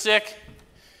believe I'm sick,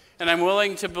 and I'm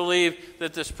willing to believe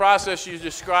that this process you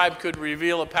described could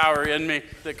reveal a power in me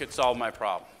that could solve my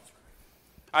problem.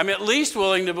 I'm at least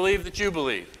willing to believe that you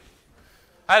believe.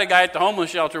 I had a guy at the homeless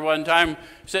shelter one time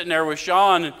sitting there with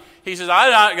Sean, and he says,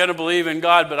 I'm not going to believe in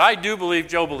God, but I do believe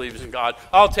Joe believes in God.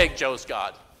 I'll take Joe's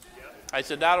God. Yep. I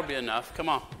said, that'll be enough. Come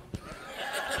on.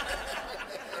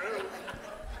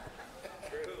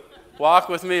 True. Walk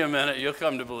with me a minute. You'll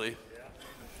come to believe.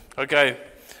 Yeah. Okay.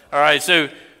 All right. So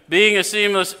being a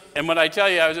seamless, and when I tell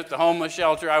you I was at the homeless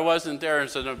shelter, I wasn't there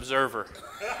as an observer.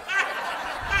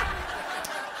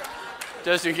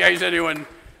 Just in case anyone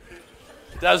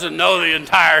doesn't know the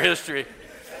entire history.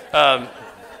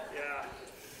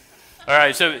 All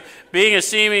right, so Being a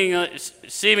seeming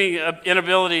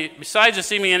inability, besides a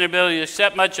seeming inability to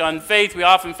accept much on faith, we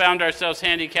often found ourselves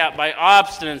handicapped by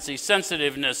obstinacy,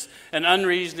 sensitiveness, and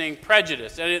unreasoning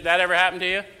prejudice. That ever happened to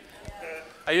you?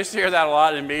 I used to hear that a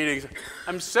lot in meetings.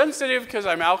 I'm sensitive because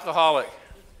I'm alcoholic.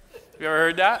 Have you ever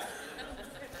heard that?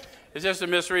 It's just a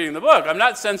misreading the book. I'm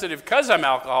not sensitive because I'm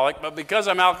alcoholic, but because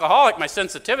I'm alcoholic, my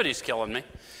sensitivity's killing me.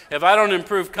 If I don't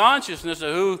improve consciousness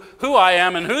of who I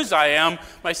am and whose I am,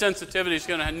 my sensitivity is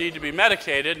going to need to be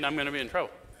medicated, and I'm going to be in trouble.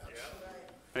 Yeah.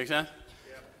 Make sense?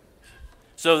 Yeah.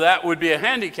 So that would be a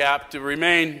handicap to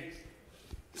remain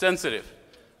sensitive,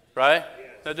 right? Yeah.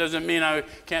 That doesn't mean I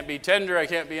can't be tender, I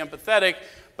can't be empathetic,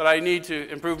 but I need to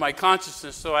improve my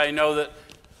consciousness so I know that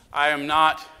I am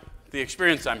not the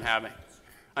experience I'm having.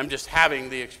 I'm just having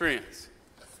the experience.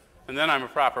 And then I'm a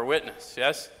proper witness,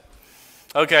 yes?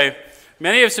 Okay.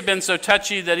 Many of us have been so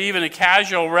touchy that even a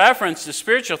casual reference to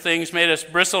spiritual things made us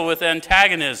bristle with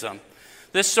antagonism.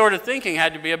 This sort of thinking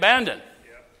had to be abandoned.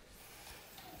 Yep.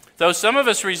 Though some of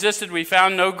us resisted, we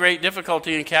found no great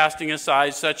difficulty in casting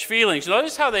aside such feelings.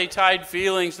 Notice how they tied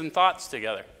feelings and thoughts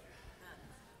together.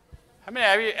 I mean,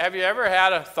 have you ever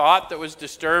had a thought that was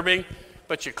disturbing,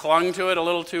 but you clung to it a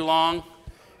little too long,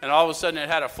 and all of a sudden it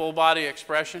had a full body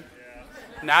expression?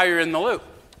 Yeah. Now you're in the loop.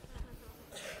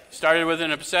 Started with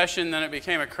an obsession, then it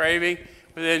became a craving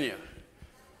within you.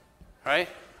 Right?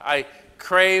 I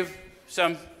crave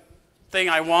something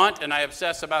I want, and I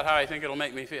obsess about how I think it'll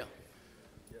make me feel.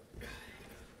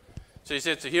 So you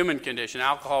say it's a human condition.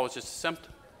 Alcohol was just a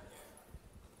symptom.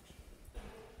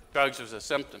 Drugs was a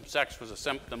symptom. Sex was a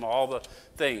symptom. All the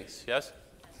things. Yes?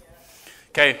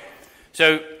 Okay.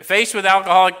 So faced with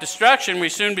alcoholic destruction, we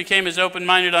soon became as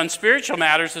open-minded on spiritual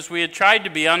matters as we had tried to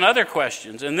be on other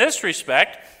questions. In this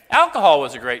respect, alcohol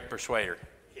was a great persuader.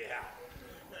 Yeah.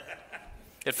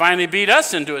 It finally beat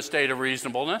us into a state of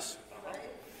reasonableness.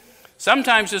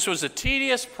 Sometimes this was a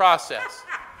tedious process.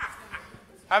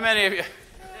 How many of you,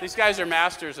 these guys are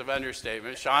masters of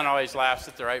understatement. Sean always laughs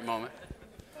at the right moment.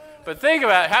 But think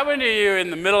about it, how many of you in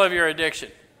the middle of your addiction,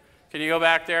 can you go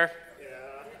back there?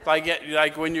 Yeah.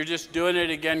 Like when you're just doing it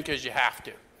again because you have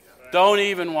to. Right. Don't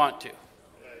even want to.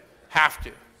 Right. Have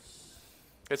to.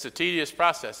 It's a tedious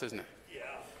process, isn't it?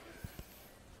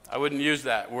 I wouldn't use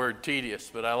that word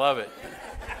tedious, but I love it.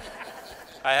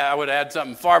 I would add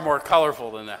something far more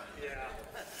colorful than that. Yeah.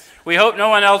 We hope no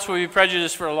one else will be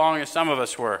prejudiced for as long as some of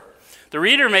us were. The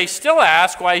reader may still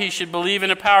ask why he should believe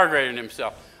in a power greater than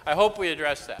himself. I hope we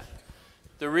address that.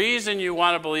 The reason you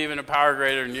want to believe in a power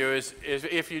greater than you is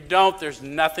if you don't, there's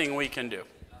nothing we can do.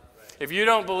 If you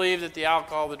don't believe that the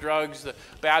alcohol, the drugs, the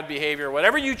bad behavior,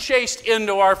 whatever you chased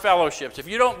into our fellowships, if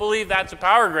you don't believe that's a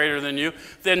power greater than you,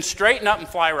 then straighten up and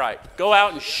fly right. Go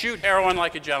out and shoot heroin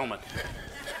like a gentleman.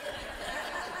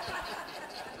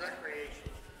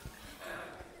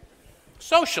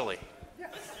 Socially.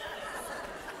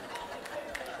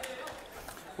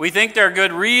 We think there are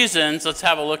good reasons. Let's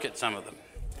have a look at some of them.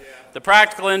 The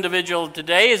practical individual of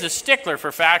today is a stickler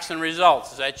for facts and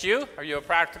results. Is that you? Are you a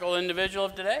practical individual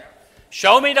of today?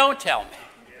 Show me, don't tell me.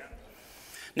 Yeah.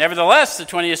 Nevertheless, the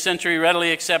 20th century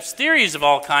readily accepts theories of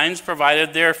all kinds,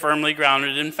 provided they're firmly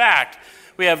grounded in fact.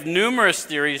 We have numerous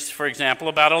theories, for example,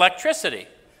 about electricity.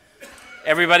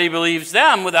 Everybody believes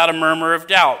them without a murmur of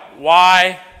doubt.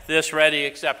 Why this ready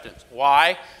acceptance?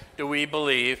 Why do we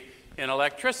believe in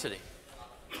electricity?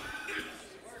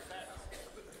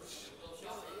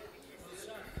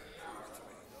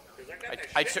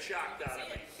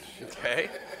 Okay.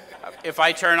 If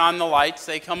I turn on the lights,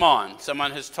 they come on.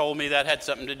 Someone has told me that had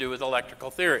something to do with electrical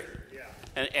theory,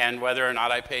 yeah. and whether or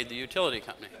not I paid the utility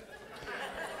company.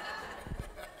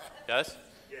 Yes?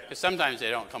 Because sometimes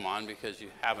they don't come on because you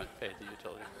haven't paid the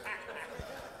utility.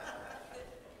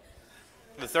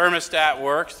 The thermostat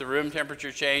works, the room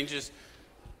temperature changes,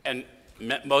 and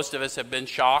most of us have been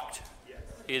shocked,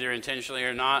 either intentionally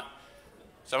or not.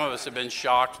 Some of us have been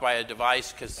shocked by a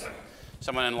device because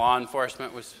someone in law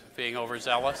enforcement was being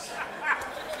overzealous.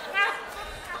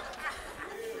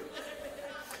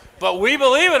 But we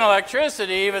believe in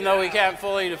electricity, even though we can't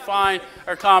fully define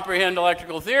or comprehend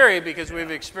electrical theory because we've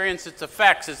experienced its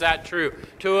effects. Is that true?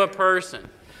 To a person.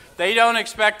 They don't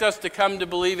expect us to come to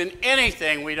believe in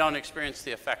anything we don't experience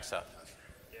the effects of.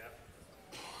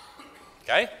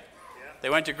 Okay? They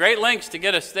went to great lengths to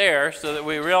get us there so that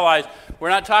we realize we're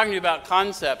not talking to you about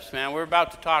concepts, man. We're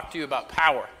about to talk to you about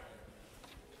power.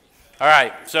 All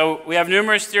right, so we have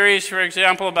numerous theories, for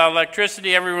example, about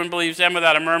electricity. Everyone believes them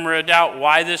without a murmur of doubt.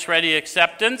 Why this ready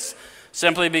acceptance?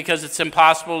 Simply because it's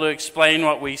impossible to explain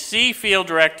what we see, feel,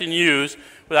 direct, and use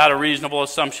without a reasonable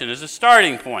assumption as a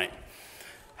starting point.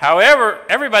 However,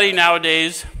 everybody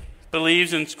nowadays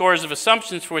believes in scores of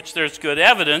assumptions for which there's good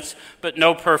evidence, but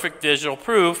no perfect visual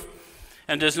proof.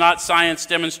 And does not science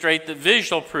demonstrate that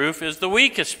visual proof is the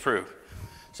weakest proof?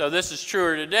 So this is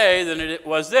truer today than it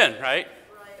was then, right?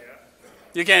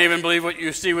 You can't even believe what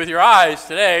you see with your eyes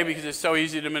today because it's so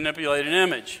easy to manipulate an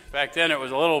image. Back then it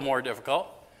was a little more difficult.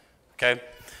 Okay.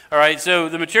 All right, so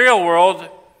the material world,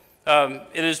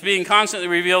 it is being constantly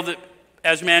revealed that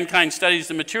as mankind studies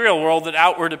the material world, that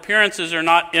outward appearances are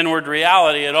not inward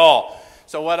reality at all.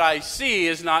 So what I see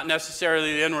is not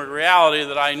necessarily the inward reality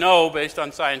that I know based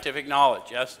on scientific knowledge,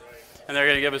 yes? And they're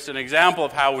going to give us an example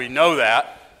of how we know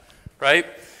that, right?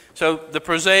 So the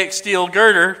prosaic steel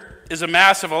girder is a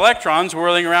mass of electrons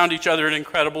whirling around each other at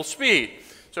incredible speed.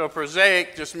 So a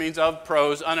prosaic just means of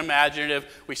pros, unimaginative.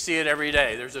 We see it every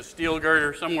day. There's a steel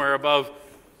girder somewhere above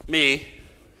me,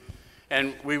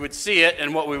 and we would see it,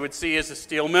 and what we would see is a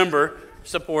steel member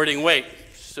supporting weight,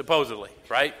 supposedly,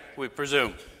 right? We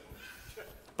presume.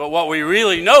 But what we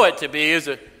really know it to be is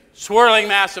a swirling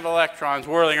mass of electrons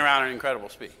whirling around at incredible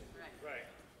speed. Right.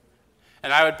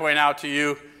 And I would point out to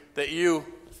you that you,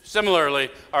 similarly,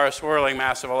 are a swirling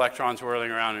mass of electrons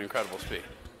whirling around at incredible speed.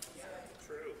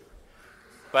 True.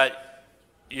 But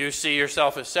you see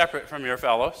yourself as separate from your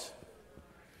fellows,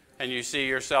 and you see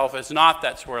yourself as not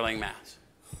that swirling mass.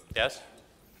 Yes?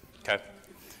 Okay.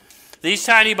 These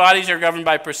tiny bodies are governed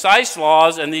by precise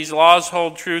laws, and these laws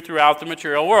hold true throughout the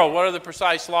material world. What are the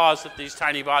precise laws that these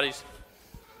tiny bodies?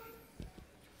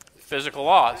 Physical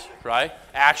laws, right?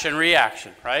 Action,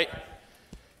 reaction, right?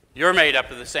 You're made up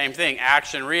of the same thing,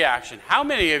 action, reaction. How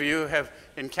many of you have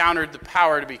encountered the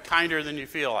power to be kinder than you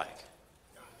feel like?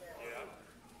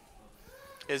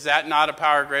 Is that not a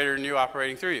power greater than you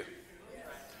operating through you?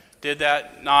 Did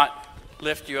that not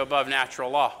lift you above natural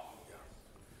law?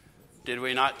 Did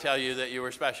we not tell you that you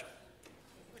were special?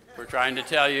 We're trying to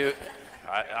tell you,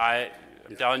 I'm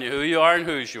telling you who you are and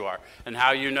whose you are. And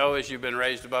how you know is you've been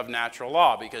raised above natural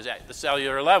law, because at the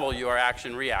cellular level you are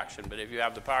action-reaction. But if you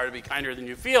have the power to be kinder than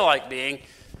you feel like being,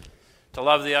 to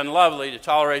love the unlovely, to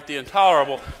tolerate the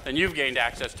intolerable, then you've gained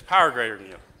access to power greater than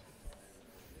you.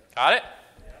 Got it?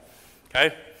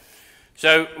 Okay.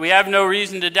 So we have no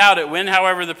reason to doubt it. When,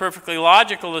 however, the perfectly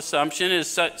logical assumption is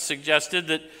suggested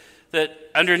that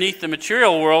underneath the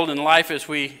material world and life as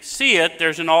we see it,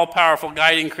 there's an all-powerful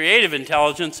guiding creative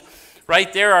intelligence,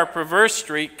 right there our perverse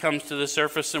streak comes to the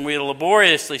surface, and we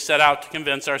laboriously set out to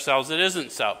convince ourselves it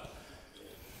isn't so.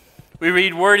 We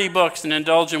read wordy books and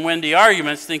indulge in windy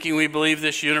arguments, thinking we believe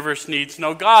this universe needs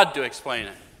no God to explain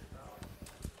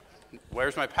it.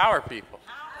 Where's my power, people?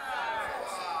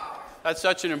 That's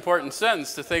such an important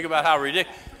sentence to think about how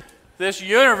ridiculous. This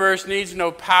universe needs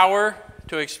no power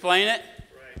to explain it.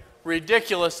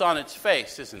 Ridiculous on its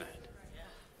face, isn't it?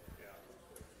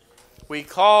 We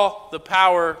call the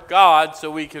power God so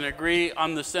we can agree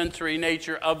on the sensory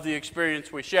nature of the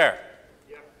experience we share.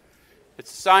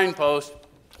 It's a signpost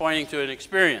pointing to an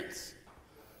experience.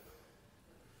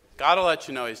 God will let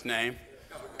you know his name.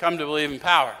 Come to believe in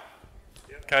power.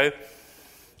 Okay?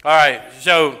 All right,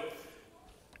 so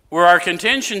were our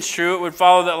contentions true, it would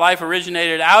follow that life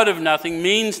originated out of nothing,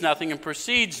 means nothing, and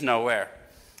proceeds nowhere.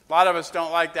 A lot of us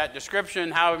don't like that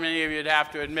description. How many of you would have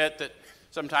to admit that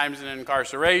sometimes in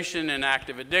incarceration, in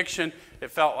active addiction, it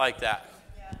felt like that?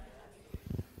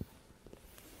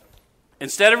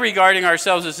 Instead of regarding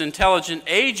ourselves as intelligent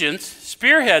agents,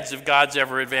 spearheads of God's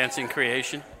ever-advancing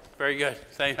creation. Very good.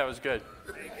 Thank you. That was good.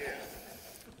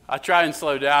 I try and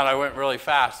slow down. I went really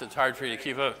fast. It's hard for you to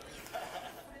keep up.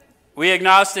 We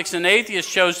agnostics and atheists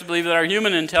chose to believe that our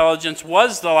human intelligence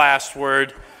was the last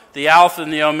word, the Alpha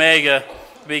and the Omega,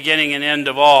 beginning and end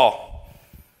of all.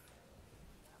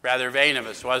 Rather vain of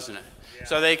us, wasn't it? Yeah.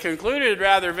 So they concluded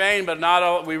rather vain, but not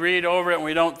all, we read over it and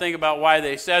we don't think about why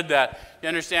they said that. You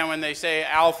understand, when they say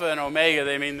Alpha and Omega,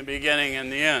 they mean the beginning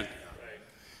and the end. Right.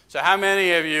 So how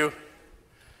many of you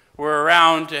were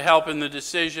around to help in the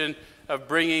decision of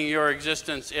bringing your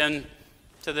existence into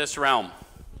this realm?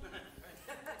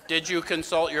 Did you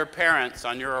consult your parents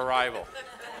on your arrival?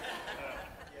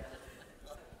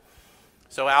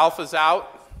 So Alpha's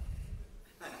out.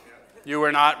 You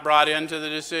were not brought into the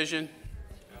decision.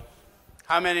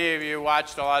 How many of you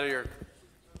watched a lot of your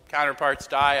counterparts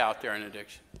die out there in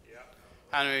addiction?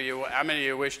 How many of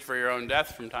you wished for your own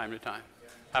death from time to time?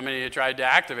 How many of you tried to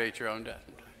activate your own death?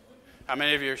 How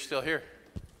many of you are still here?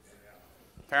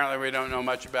 Apparently we don't know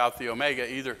much about the Omega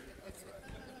either.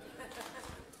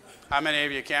 How many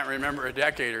of you can't remember a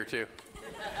decade or two?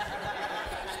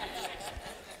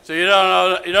 So you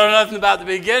don't know nothing about the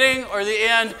beginning or the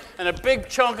end, and a big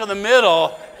chunk of the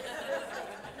middle.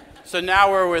 So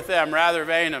now we're with them. Rather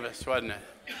vain of us, wasn't it?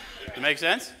 Does it make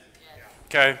sense?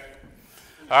 Okay.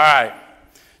 All right.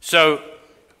 So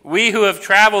we who have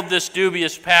traveled this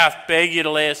dubious path beg you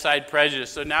to lay aside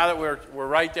prejudice. So now that we're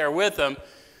right there with them,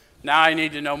 now I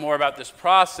need to know more about this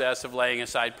process of laying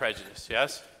aside prejudice,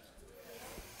 yes?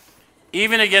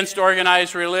 Even against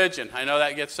organized religion. I know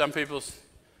that gets some people's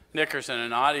knickers in a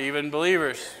knot. Even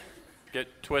believers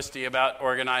get twisty about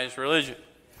organized religion.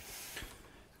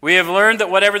 We have learned that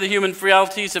whatever the human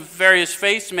frailties of various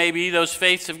faiths may be, those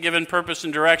faiths have given purpose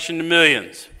and direction to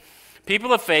millions.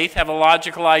 People of faith have a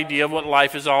logical idea of what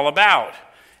life is all about.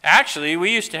 Actually,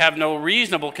 we used to have no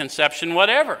reasonable conception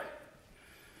whatever.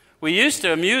 We used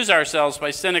to amuse ourselves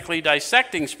by cynically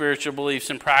dissecting spiritual beliefs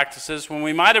and practices when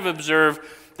we might have observed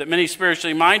that many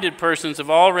spiritually minded persons of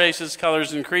all races,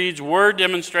 colors, and creeds were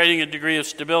demonstrating a degree of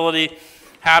stability,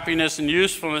 happiness, and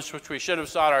usefulness which we should have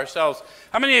sought ourselves.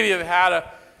 How many of you have had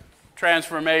a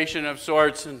transformation of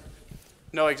sorts and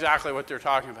know exactly what they're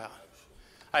talking about?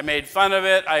 I made fun of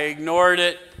it, I ignored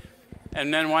it,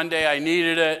 and then one day I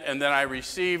needed it, and then I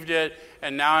received it,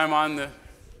 and now I'm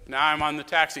on the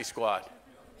taxi squad.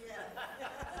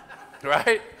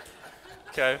 Right?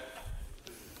 Okay.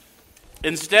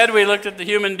 Instead, we looked at the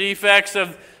human defects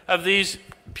of these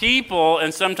people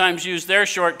and sometimes used their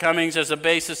shortcomings as a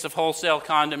basis of wholesale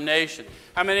condemnation.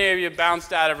 How many of you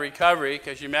bounced out of recovery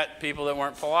because you met people that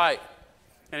weren't polite?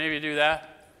 Any of you do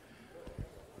that?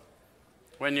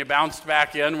 When you bounced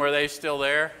back in, were they still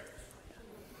there?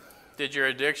 Did your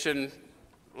addiction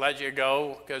let you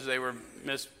go because they were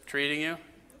mistreating you?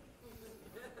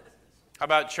 How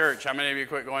about church? How many of you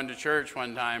quit going to church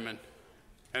one time? And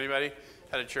anybody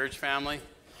had a church family?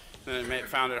 And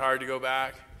found it hard to go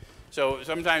back? So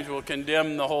sometimes we'll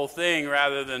condemn the whole thing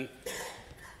rather than,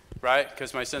 right?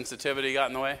 Because my sensitivity got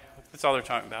in the way. That's all they're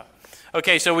talking about.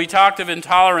 Okay, so we talked of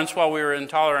intolerance while we were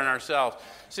intolerant ourselves.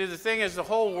 See, the thing is, the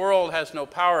whole world has no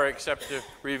power except to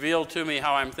reveal to me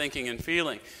how I'm thinking and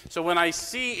feeling. So when I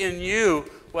see in you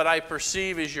what I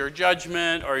perceive as your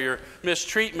judgment or your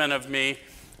mistreatment of me,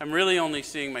 I'm really only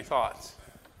seeing my thoughts.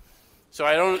 So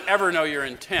I don't ever know your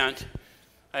intent.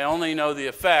 I only know the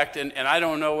effect, and I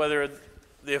don't know whether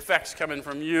the effect's coming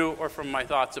from you or from my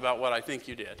thoughts about what I think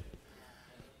you did.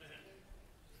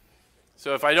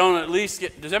 So if I don't at least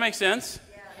get... Does that make sense?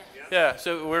 Yeah,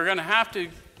 so we're going to have to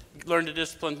learn to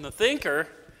discipline the thinker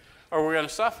or we're going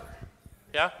to suffer.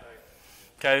 Yeah?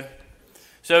 Okay.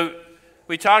 So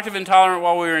we talked of intolerant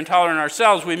while we were intolerant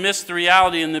ourselves. We missed the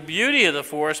reality and the beauty of the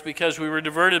forest because we were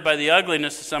diverted by the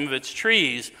ugliness of some of its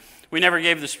trees. We never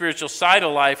gave the spiritual side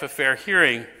of life a fair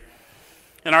hearing.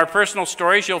 In our personal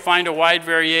stories, you'll find a wide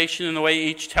variation in the way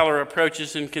each teller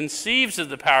approaches and conceives of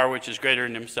the power which is greater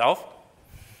than himself.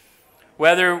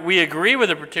 Whether we agree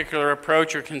with a particular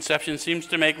approach or conception seems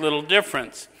to make little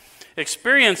difference.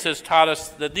 Experience has taught us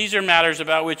that these are matters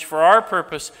about which, for our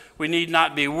purpose, we need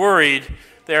not be worried.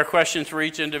 They are questions for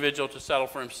each individual to settle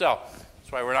for himself.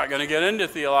 That's why we're not going to get into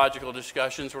theological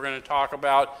discussions. We're going to talk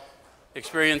about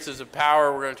experiences of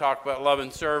power. We're going to talk about love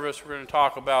and service. We're going to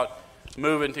talk about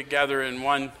moving together in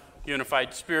one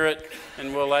unified spirit,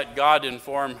 and we'll let God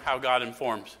inform how God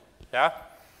informs. Yeah?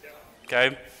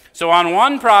 Okay. So on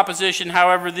one proposition,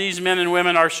 however, these men and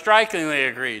women are strikingly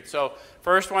agreed. So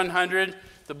first 100,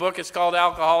 the book is called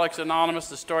Alcoholics Anonymous,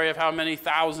 the story of how many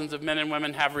thousands of men and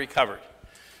women have recovered.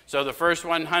 So the first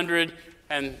 100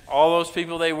 and all those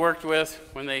people they worked with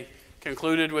when they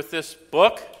concluded with this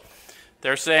book,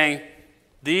 they're saying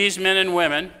these men and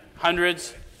women,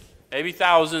 hundreds, maybe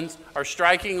thousands, are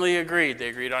strikingly agreed. They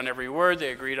agreed on every word.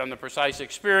 They agreed on the precise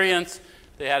experience.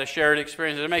 They had a shared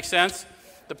experience. Does that make sense?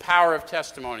 The power of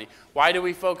testimony. Why do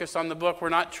we focus on the book? We're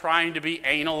not trying to be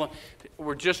anal.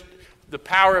 We're just, the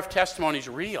power of testimony is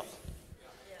real.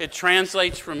 It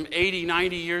translates from 80,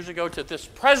 90 years ago to this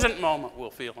present moment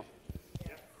we'll feel them.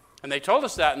 And they told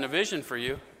us that in a vision for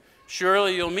you.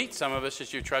 Surely you'll meet some of us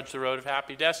as you trudge the road of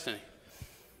happy destiny.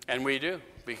 And we do,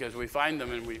 because we find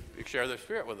them and we share their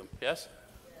spirit with them. Yes?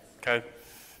 Okay.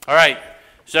 All right.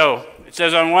 So it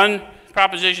says on one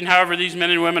proposition, however, these men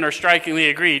and women are strikingly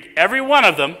agreed. Every one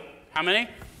of them, how many?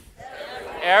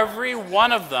 Every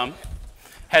one of them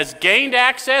has gained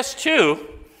access to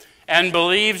and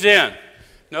believes in.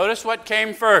 Notice what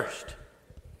came first.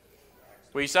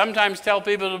 We sometimes tell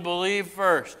people to believe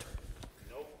first.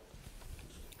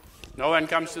 No one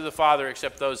comes to the Father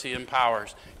except those he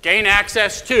empowers. Gain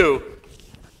access to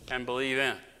and believe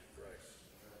in.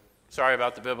 Sorry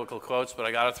about the biblical quotes, but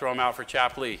I got to throw them out for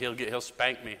Chap Lee. He'll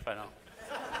spank me if I don't.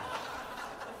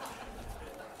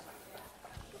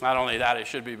 Not only that, it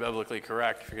should be biblically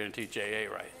correct if you're going to teach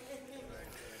AA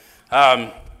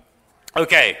right.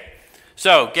 Okay,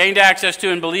 so gained access to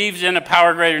and believes in a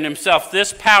power greater than himself.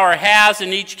 This power has,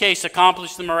 in each case,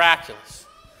 accomplished the miraculous.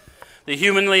 the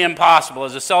humanly impossible.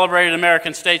 As a celebrated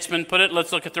American statesman put it,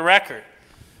 let's look at the record.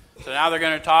 So now they're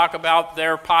going to talk about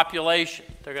their population.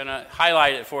 They're going to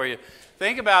highlight it for you.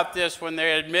 Think about this when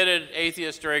they admitted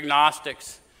atheists or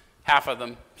agnostics, half of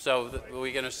them. So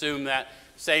we can assume that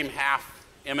same half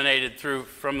emanated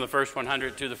from the first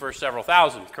 100 to the first several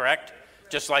thousand, correct?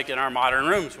 Just like in our modern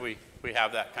rooms, we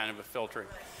have that kind of a filtering.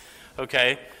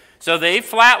 Okay, so they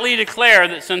flatly declare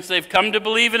that since they've come to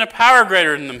believe in a power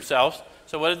greater than themselves,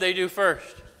 so what did they do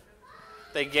first?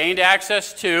 They gained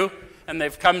access to, and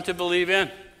they've come to believe in.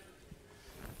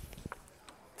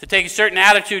 To take a certain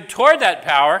attitude toward that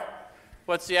power,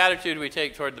 what's the attitude we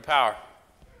take toward the power?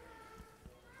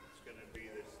 It's going to be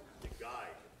the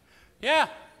guide. Yeah,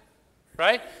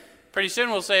 right? Pretty soon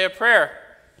we'll say a prayer.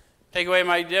 Take away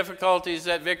my difficulties,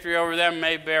 that victory over them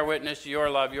may bear witness to your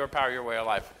love, your power, your way of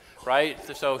life. Right?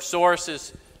 So source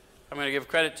is, I'm going to give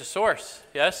credit to source.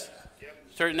 Yes? Yep.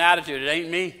 Certain attitude. It ain't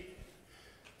me.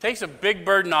 It takes a big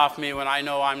burden off me when I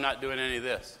know I'm not doing any of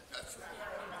this.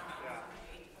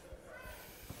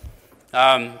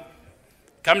 Come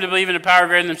to believe in a power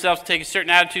greater than themselves, to take a certain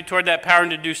attitude toward that power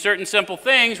and to do certain simple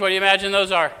things. What do you imagine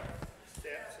those are?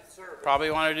 Steps and service.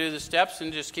 Probably want to do the steps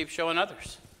and just keep showing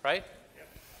others. Right? Yep.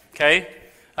 Okay.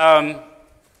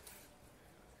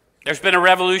 There's been a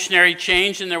revolutionary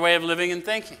change in their way of living and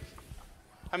thinking.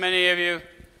 How many of you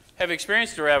have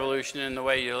experienced a revolution in the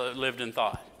way you lived and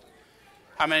thought?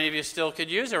 How many of you still could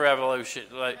use a revolution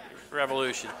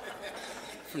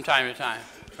from time to time?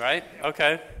 Right?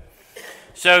 Okay.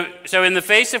 So in the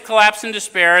face of collapse and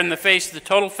despair, in the face of the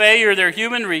total failure of their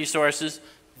human resources,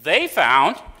 they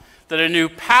found that a new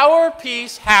power,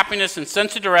 peace, happiness, and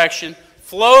sense of direction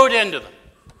flowed into them.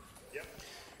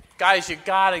 Guys, you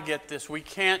got to get this. We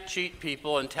can't cheat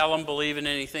people and tell them believe in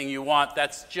anything you want.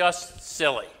 That's just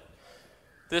silly.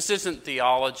 This isn't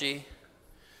theology.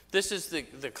 This is the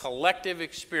collective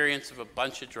experience of a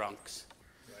bunch of drunks.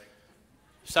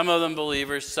 Some of them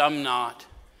believers, some not,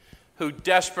 who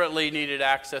desperately needed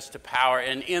access to power.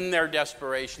 And in their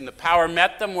desperation, the power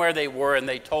met them where they were, and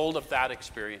they told of that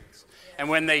experience. And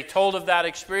when they told of that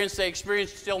experience, they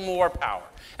experienced still more power.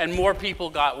 And more people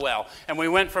got well. And we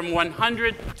went from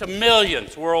 100 to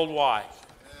millions worldwide.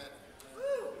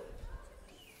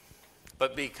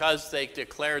 But because they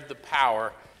declared the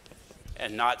power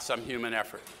and not some human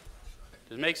effort.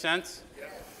 Does it make sense?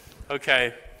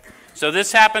 Okay. So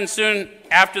this happened soon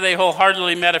after they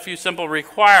wholeheartedly met a few simple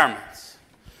requirements.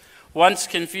 Once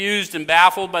confused and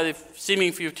baffled by the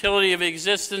seeming futility of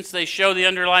existence, they show the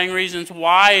underlying reasons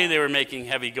why they were making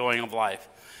heavy going of life.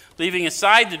 Leaving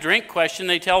aside the drink question,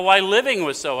 they tell why living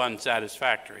was so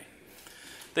unsatisfactory.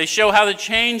 They show how the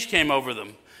change came over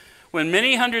them. When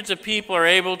many hundreds of people are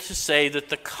able to say that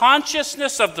the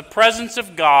consciousness of the presence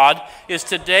of God is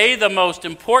today the most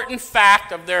important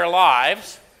fact of their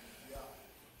lives,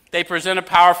 they present a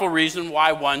powerful reason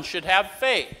why one should have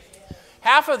faith.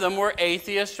 Half of them were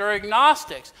atheists or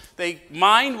agnostics. Their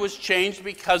mind was changed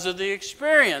because of the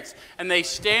experience. And they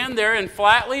stand there and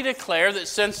flatly declare that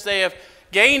since they have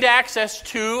gained access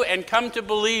to and come to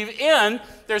believe in,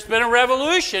 there's been a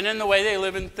revolution in the way they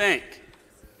live and think.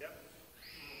 Yep.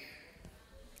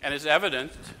 And it's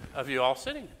evident of you all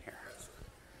sitting in here.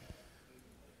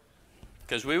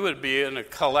 Because we would be in a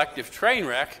collective train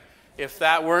wreck if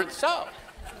that weren't so.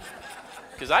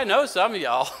 Because I know some of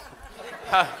y'all.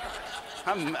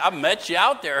 I've met you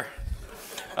out there.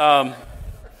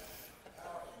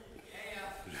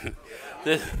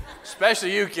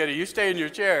 Especially you, Kitty. You stay in your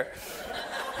chair.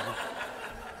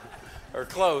 Or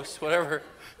close, whatever.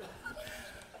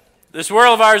 This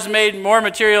world of ours made more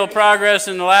material progress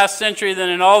in the last century than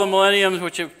in all the millenniums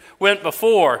which went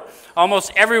before.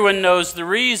 Almost everyone knows the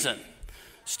reason.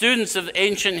 Students of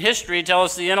ancient history tell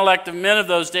us the intellect of men of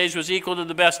those days was equal to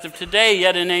the best of today,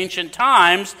 yet in ancient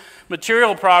times,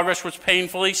 material progress was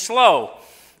painfully slow.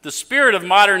 The spirit of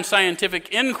modern scientific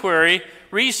inquiry,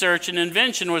 research, and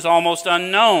invention was almost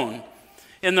unknown.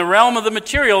 In the realm of the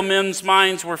material, men's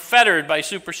minds were fettered by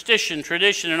superstition,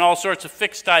 tradition, and all sorts of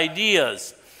fixed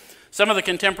ideas. Some of the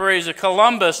contemporaries of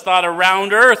Columbus thought a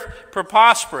round earth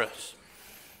preposterous.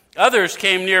 Others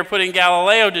came near putting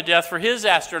Galileo to death for his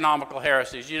astronomical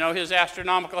heresies. You know his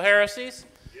astronomical heresies?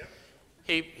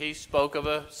 Yep. He spoke of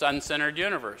a sun-centered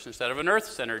universe instead of an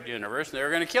earth-centered universe, and they were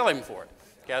going to kill him for it.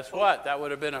 Guess what? That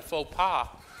would have been a faux pas.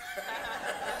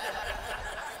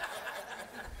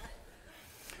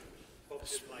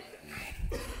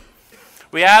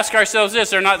 We ask ourselves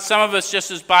this: are not some of us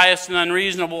just as biased and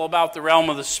unreasonable about the realm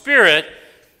of the spirit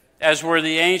as were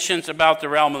the ancients about the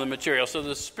realm of the material? So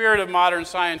the spirit of modern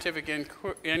scientific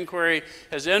inquiry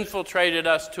has infiltrated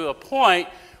us to a point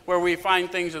where we find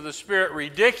things of the Spirit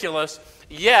ridiculous,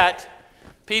 yet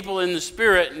people in the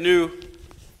Spirit knew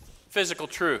physical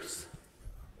truth.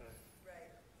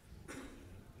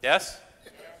 Yes?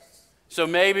 So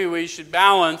maybe we should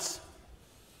balance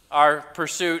our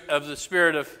pursuit of the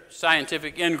spirit of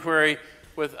scientific inquiry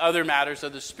with other matters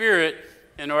of the Spirit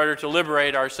in order to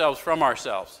liberate ourselves from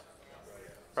ourselves.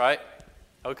 Right?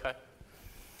 Okay.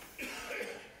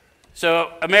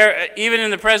 So even in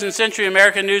the present century,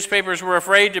 American newspapers were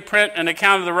afraid to print an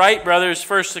account of the Wright brothers'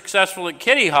 first successful at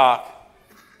Kitty Hawk.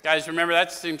 Guys, remember,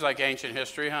 that seems like ancient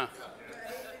history, huh?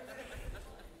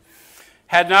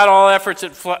 Had not all efforts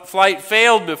at flight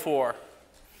failed before?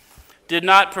 Did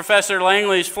not Professor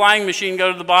Langley's flying machine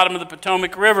go to the bottom of the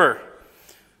Potomac River?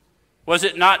 Was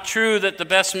it not true that the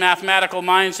best mathematical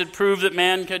minds had proved that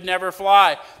man could never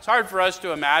fly? It's hard for us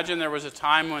to imagine there was a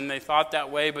time when they thought that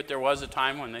way, but there was a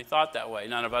time when they thought that way.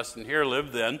 None of us in here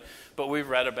lived then, but we've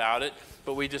read about it,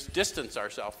 but we just distance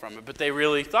ourselves from it. But they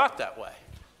really thought that way.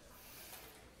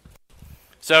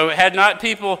 So had not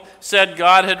people said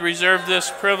God had reserved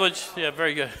this privilege? Yeah,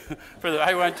 very good.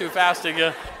 I went too fast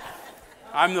again.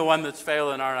 I'm the one that's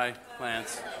failing, aren't I,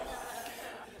 Lance?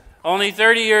 Only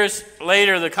 30 years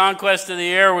later, the conquest of the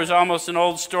air was almost an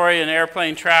old story, and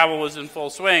airplane travel was in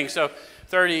full swing. So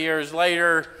 30 years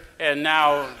later, and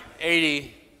now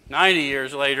 80, 90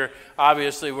 years later,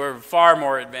 obviously we're far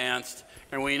more advanced,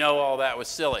 and we know all that was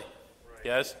silly.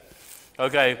 Yes?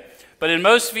 Okay. But in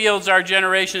most fields, our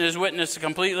generation has witnessed a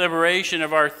complete liberation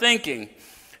of our thinking.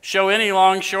 Show any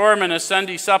longshoreman a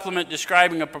Sunday supplement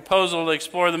describing a proposal to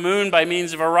explore the moon by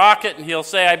means of a rocket, and he'll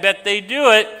say, I bet they do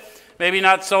it. Maybe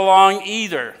not so long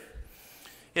either.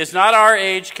 Is not our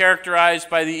age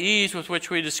characterized by the ease with which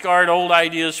we discard old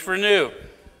ideas for new?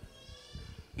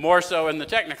 More so in the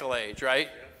technical age, right?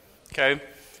 Okay.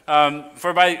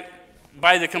 For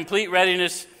by the complete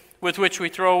readiness with which we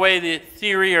throw away the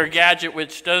theory or gadget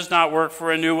which does not work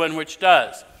for a new one which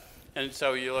does. And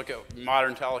so you look at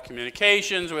modern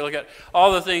telecommunications, we look at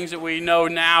all the things that we know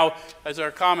now as our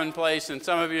commonplace, and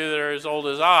some of you that are as old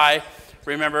as I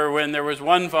remember when there was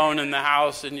one phone in the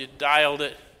house and you dialed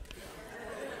it.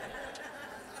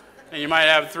 And you might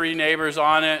have 3 neighbors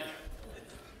on it.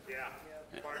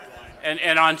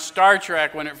 And on Star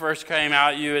Trek, when it first came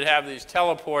out, you would have these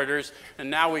teleporters, and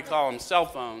now we call them cell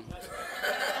phones.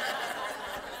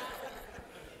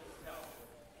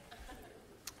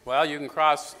 Well, you can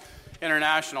cross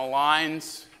international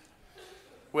lines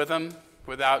with them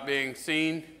without being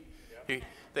seen.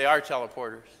 They are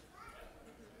teleporters.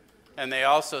 And they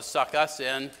also suck us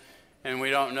in, and we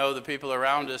don't know the people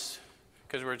around us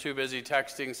because we're too busy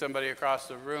texting somebody across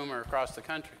the room or across the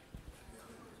country.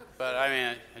 But I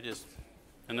mean, just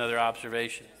another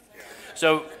observation.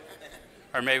 So,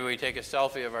 or maybe we take a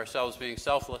selfie of ourselves being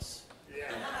selfless.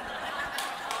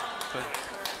 But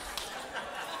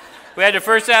we had to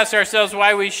first ask ourselves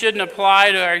why we shouldn't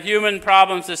apply to our human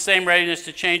problems the same readiness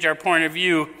to change our point of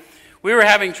view. We were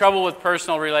having trouble with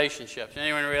personal relationships.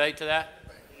 Anyone relate to that?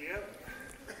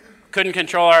 Couldn't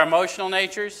control our emotional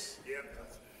natures.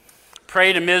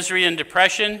 Prey to misery and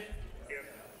depression.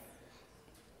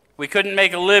 We couldn't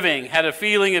make a living, had a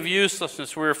feeling of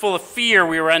uselessness. We were full of fear.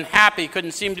 We were unhappy,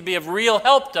 couldn't seem to be of real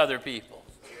help to other people.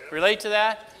 Relate to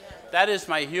that? That is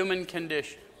my human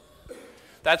condition.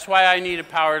 That's why I need a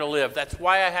power to live. That's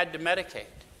why I had to medicate.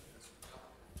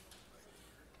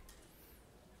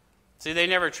 See, they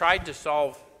never tried to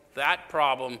solve that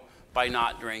problem by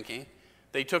not drinking.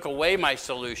 They took away my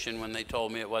solution when they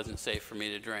told me it wasn't safe for me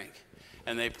to drink.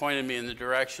 And they pointed me in the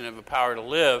direction of a power to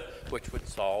live, which would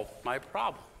solve my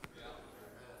problem.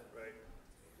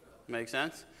 Make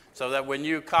sense? So that when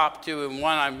you cop to, and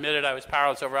one, I admitted I was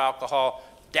powerless over alcohol,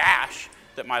 dash,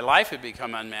 that my life had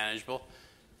become unmanageable,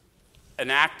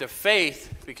 an act of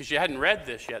faith, because you hadn't read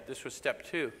this yet, this was step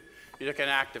 2. You took an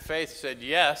act of faith and said,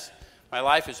 yes, my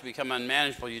life has become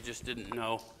unmanageable, you just didn't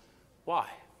know why.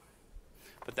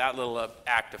 But that little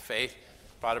act of faith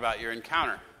brought about your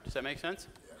encounter. Does that make sense?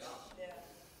 Yeah.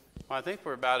 Well, I think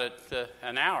we're about at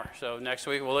an hour, so next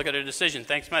week we'll look at a decision.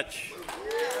 Thanks much.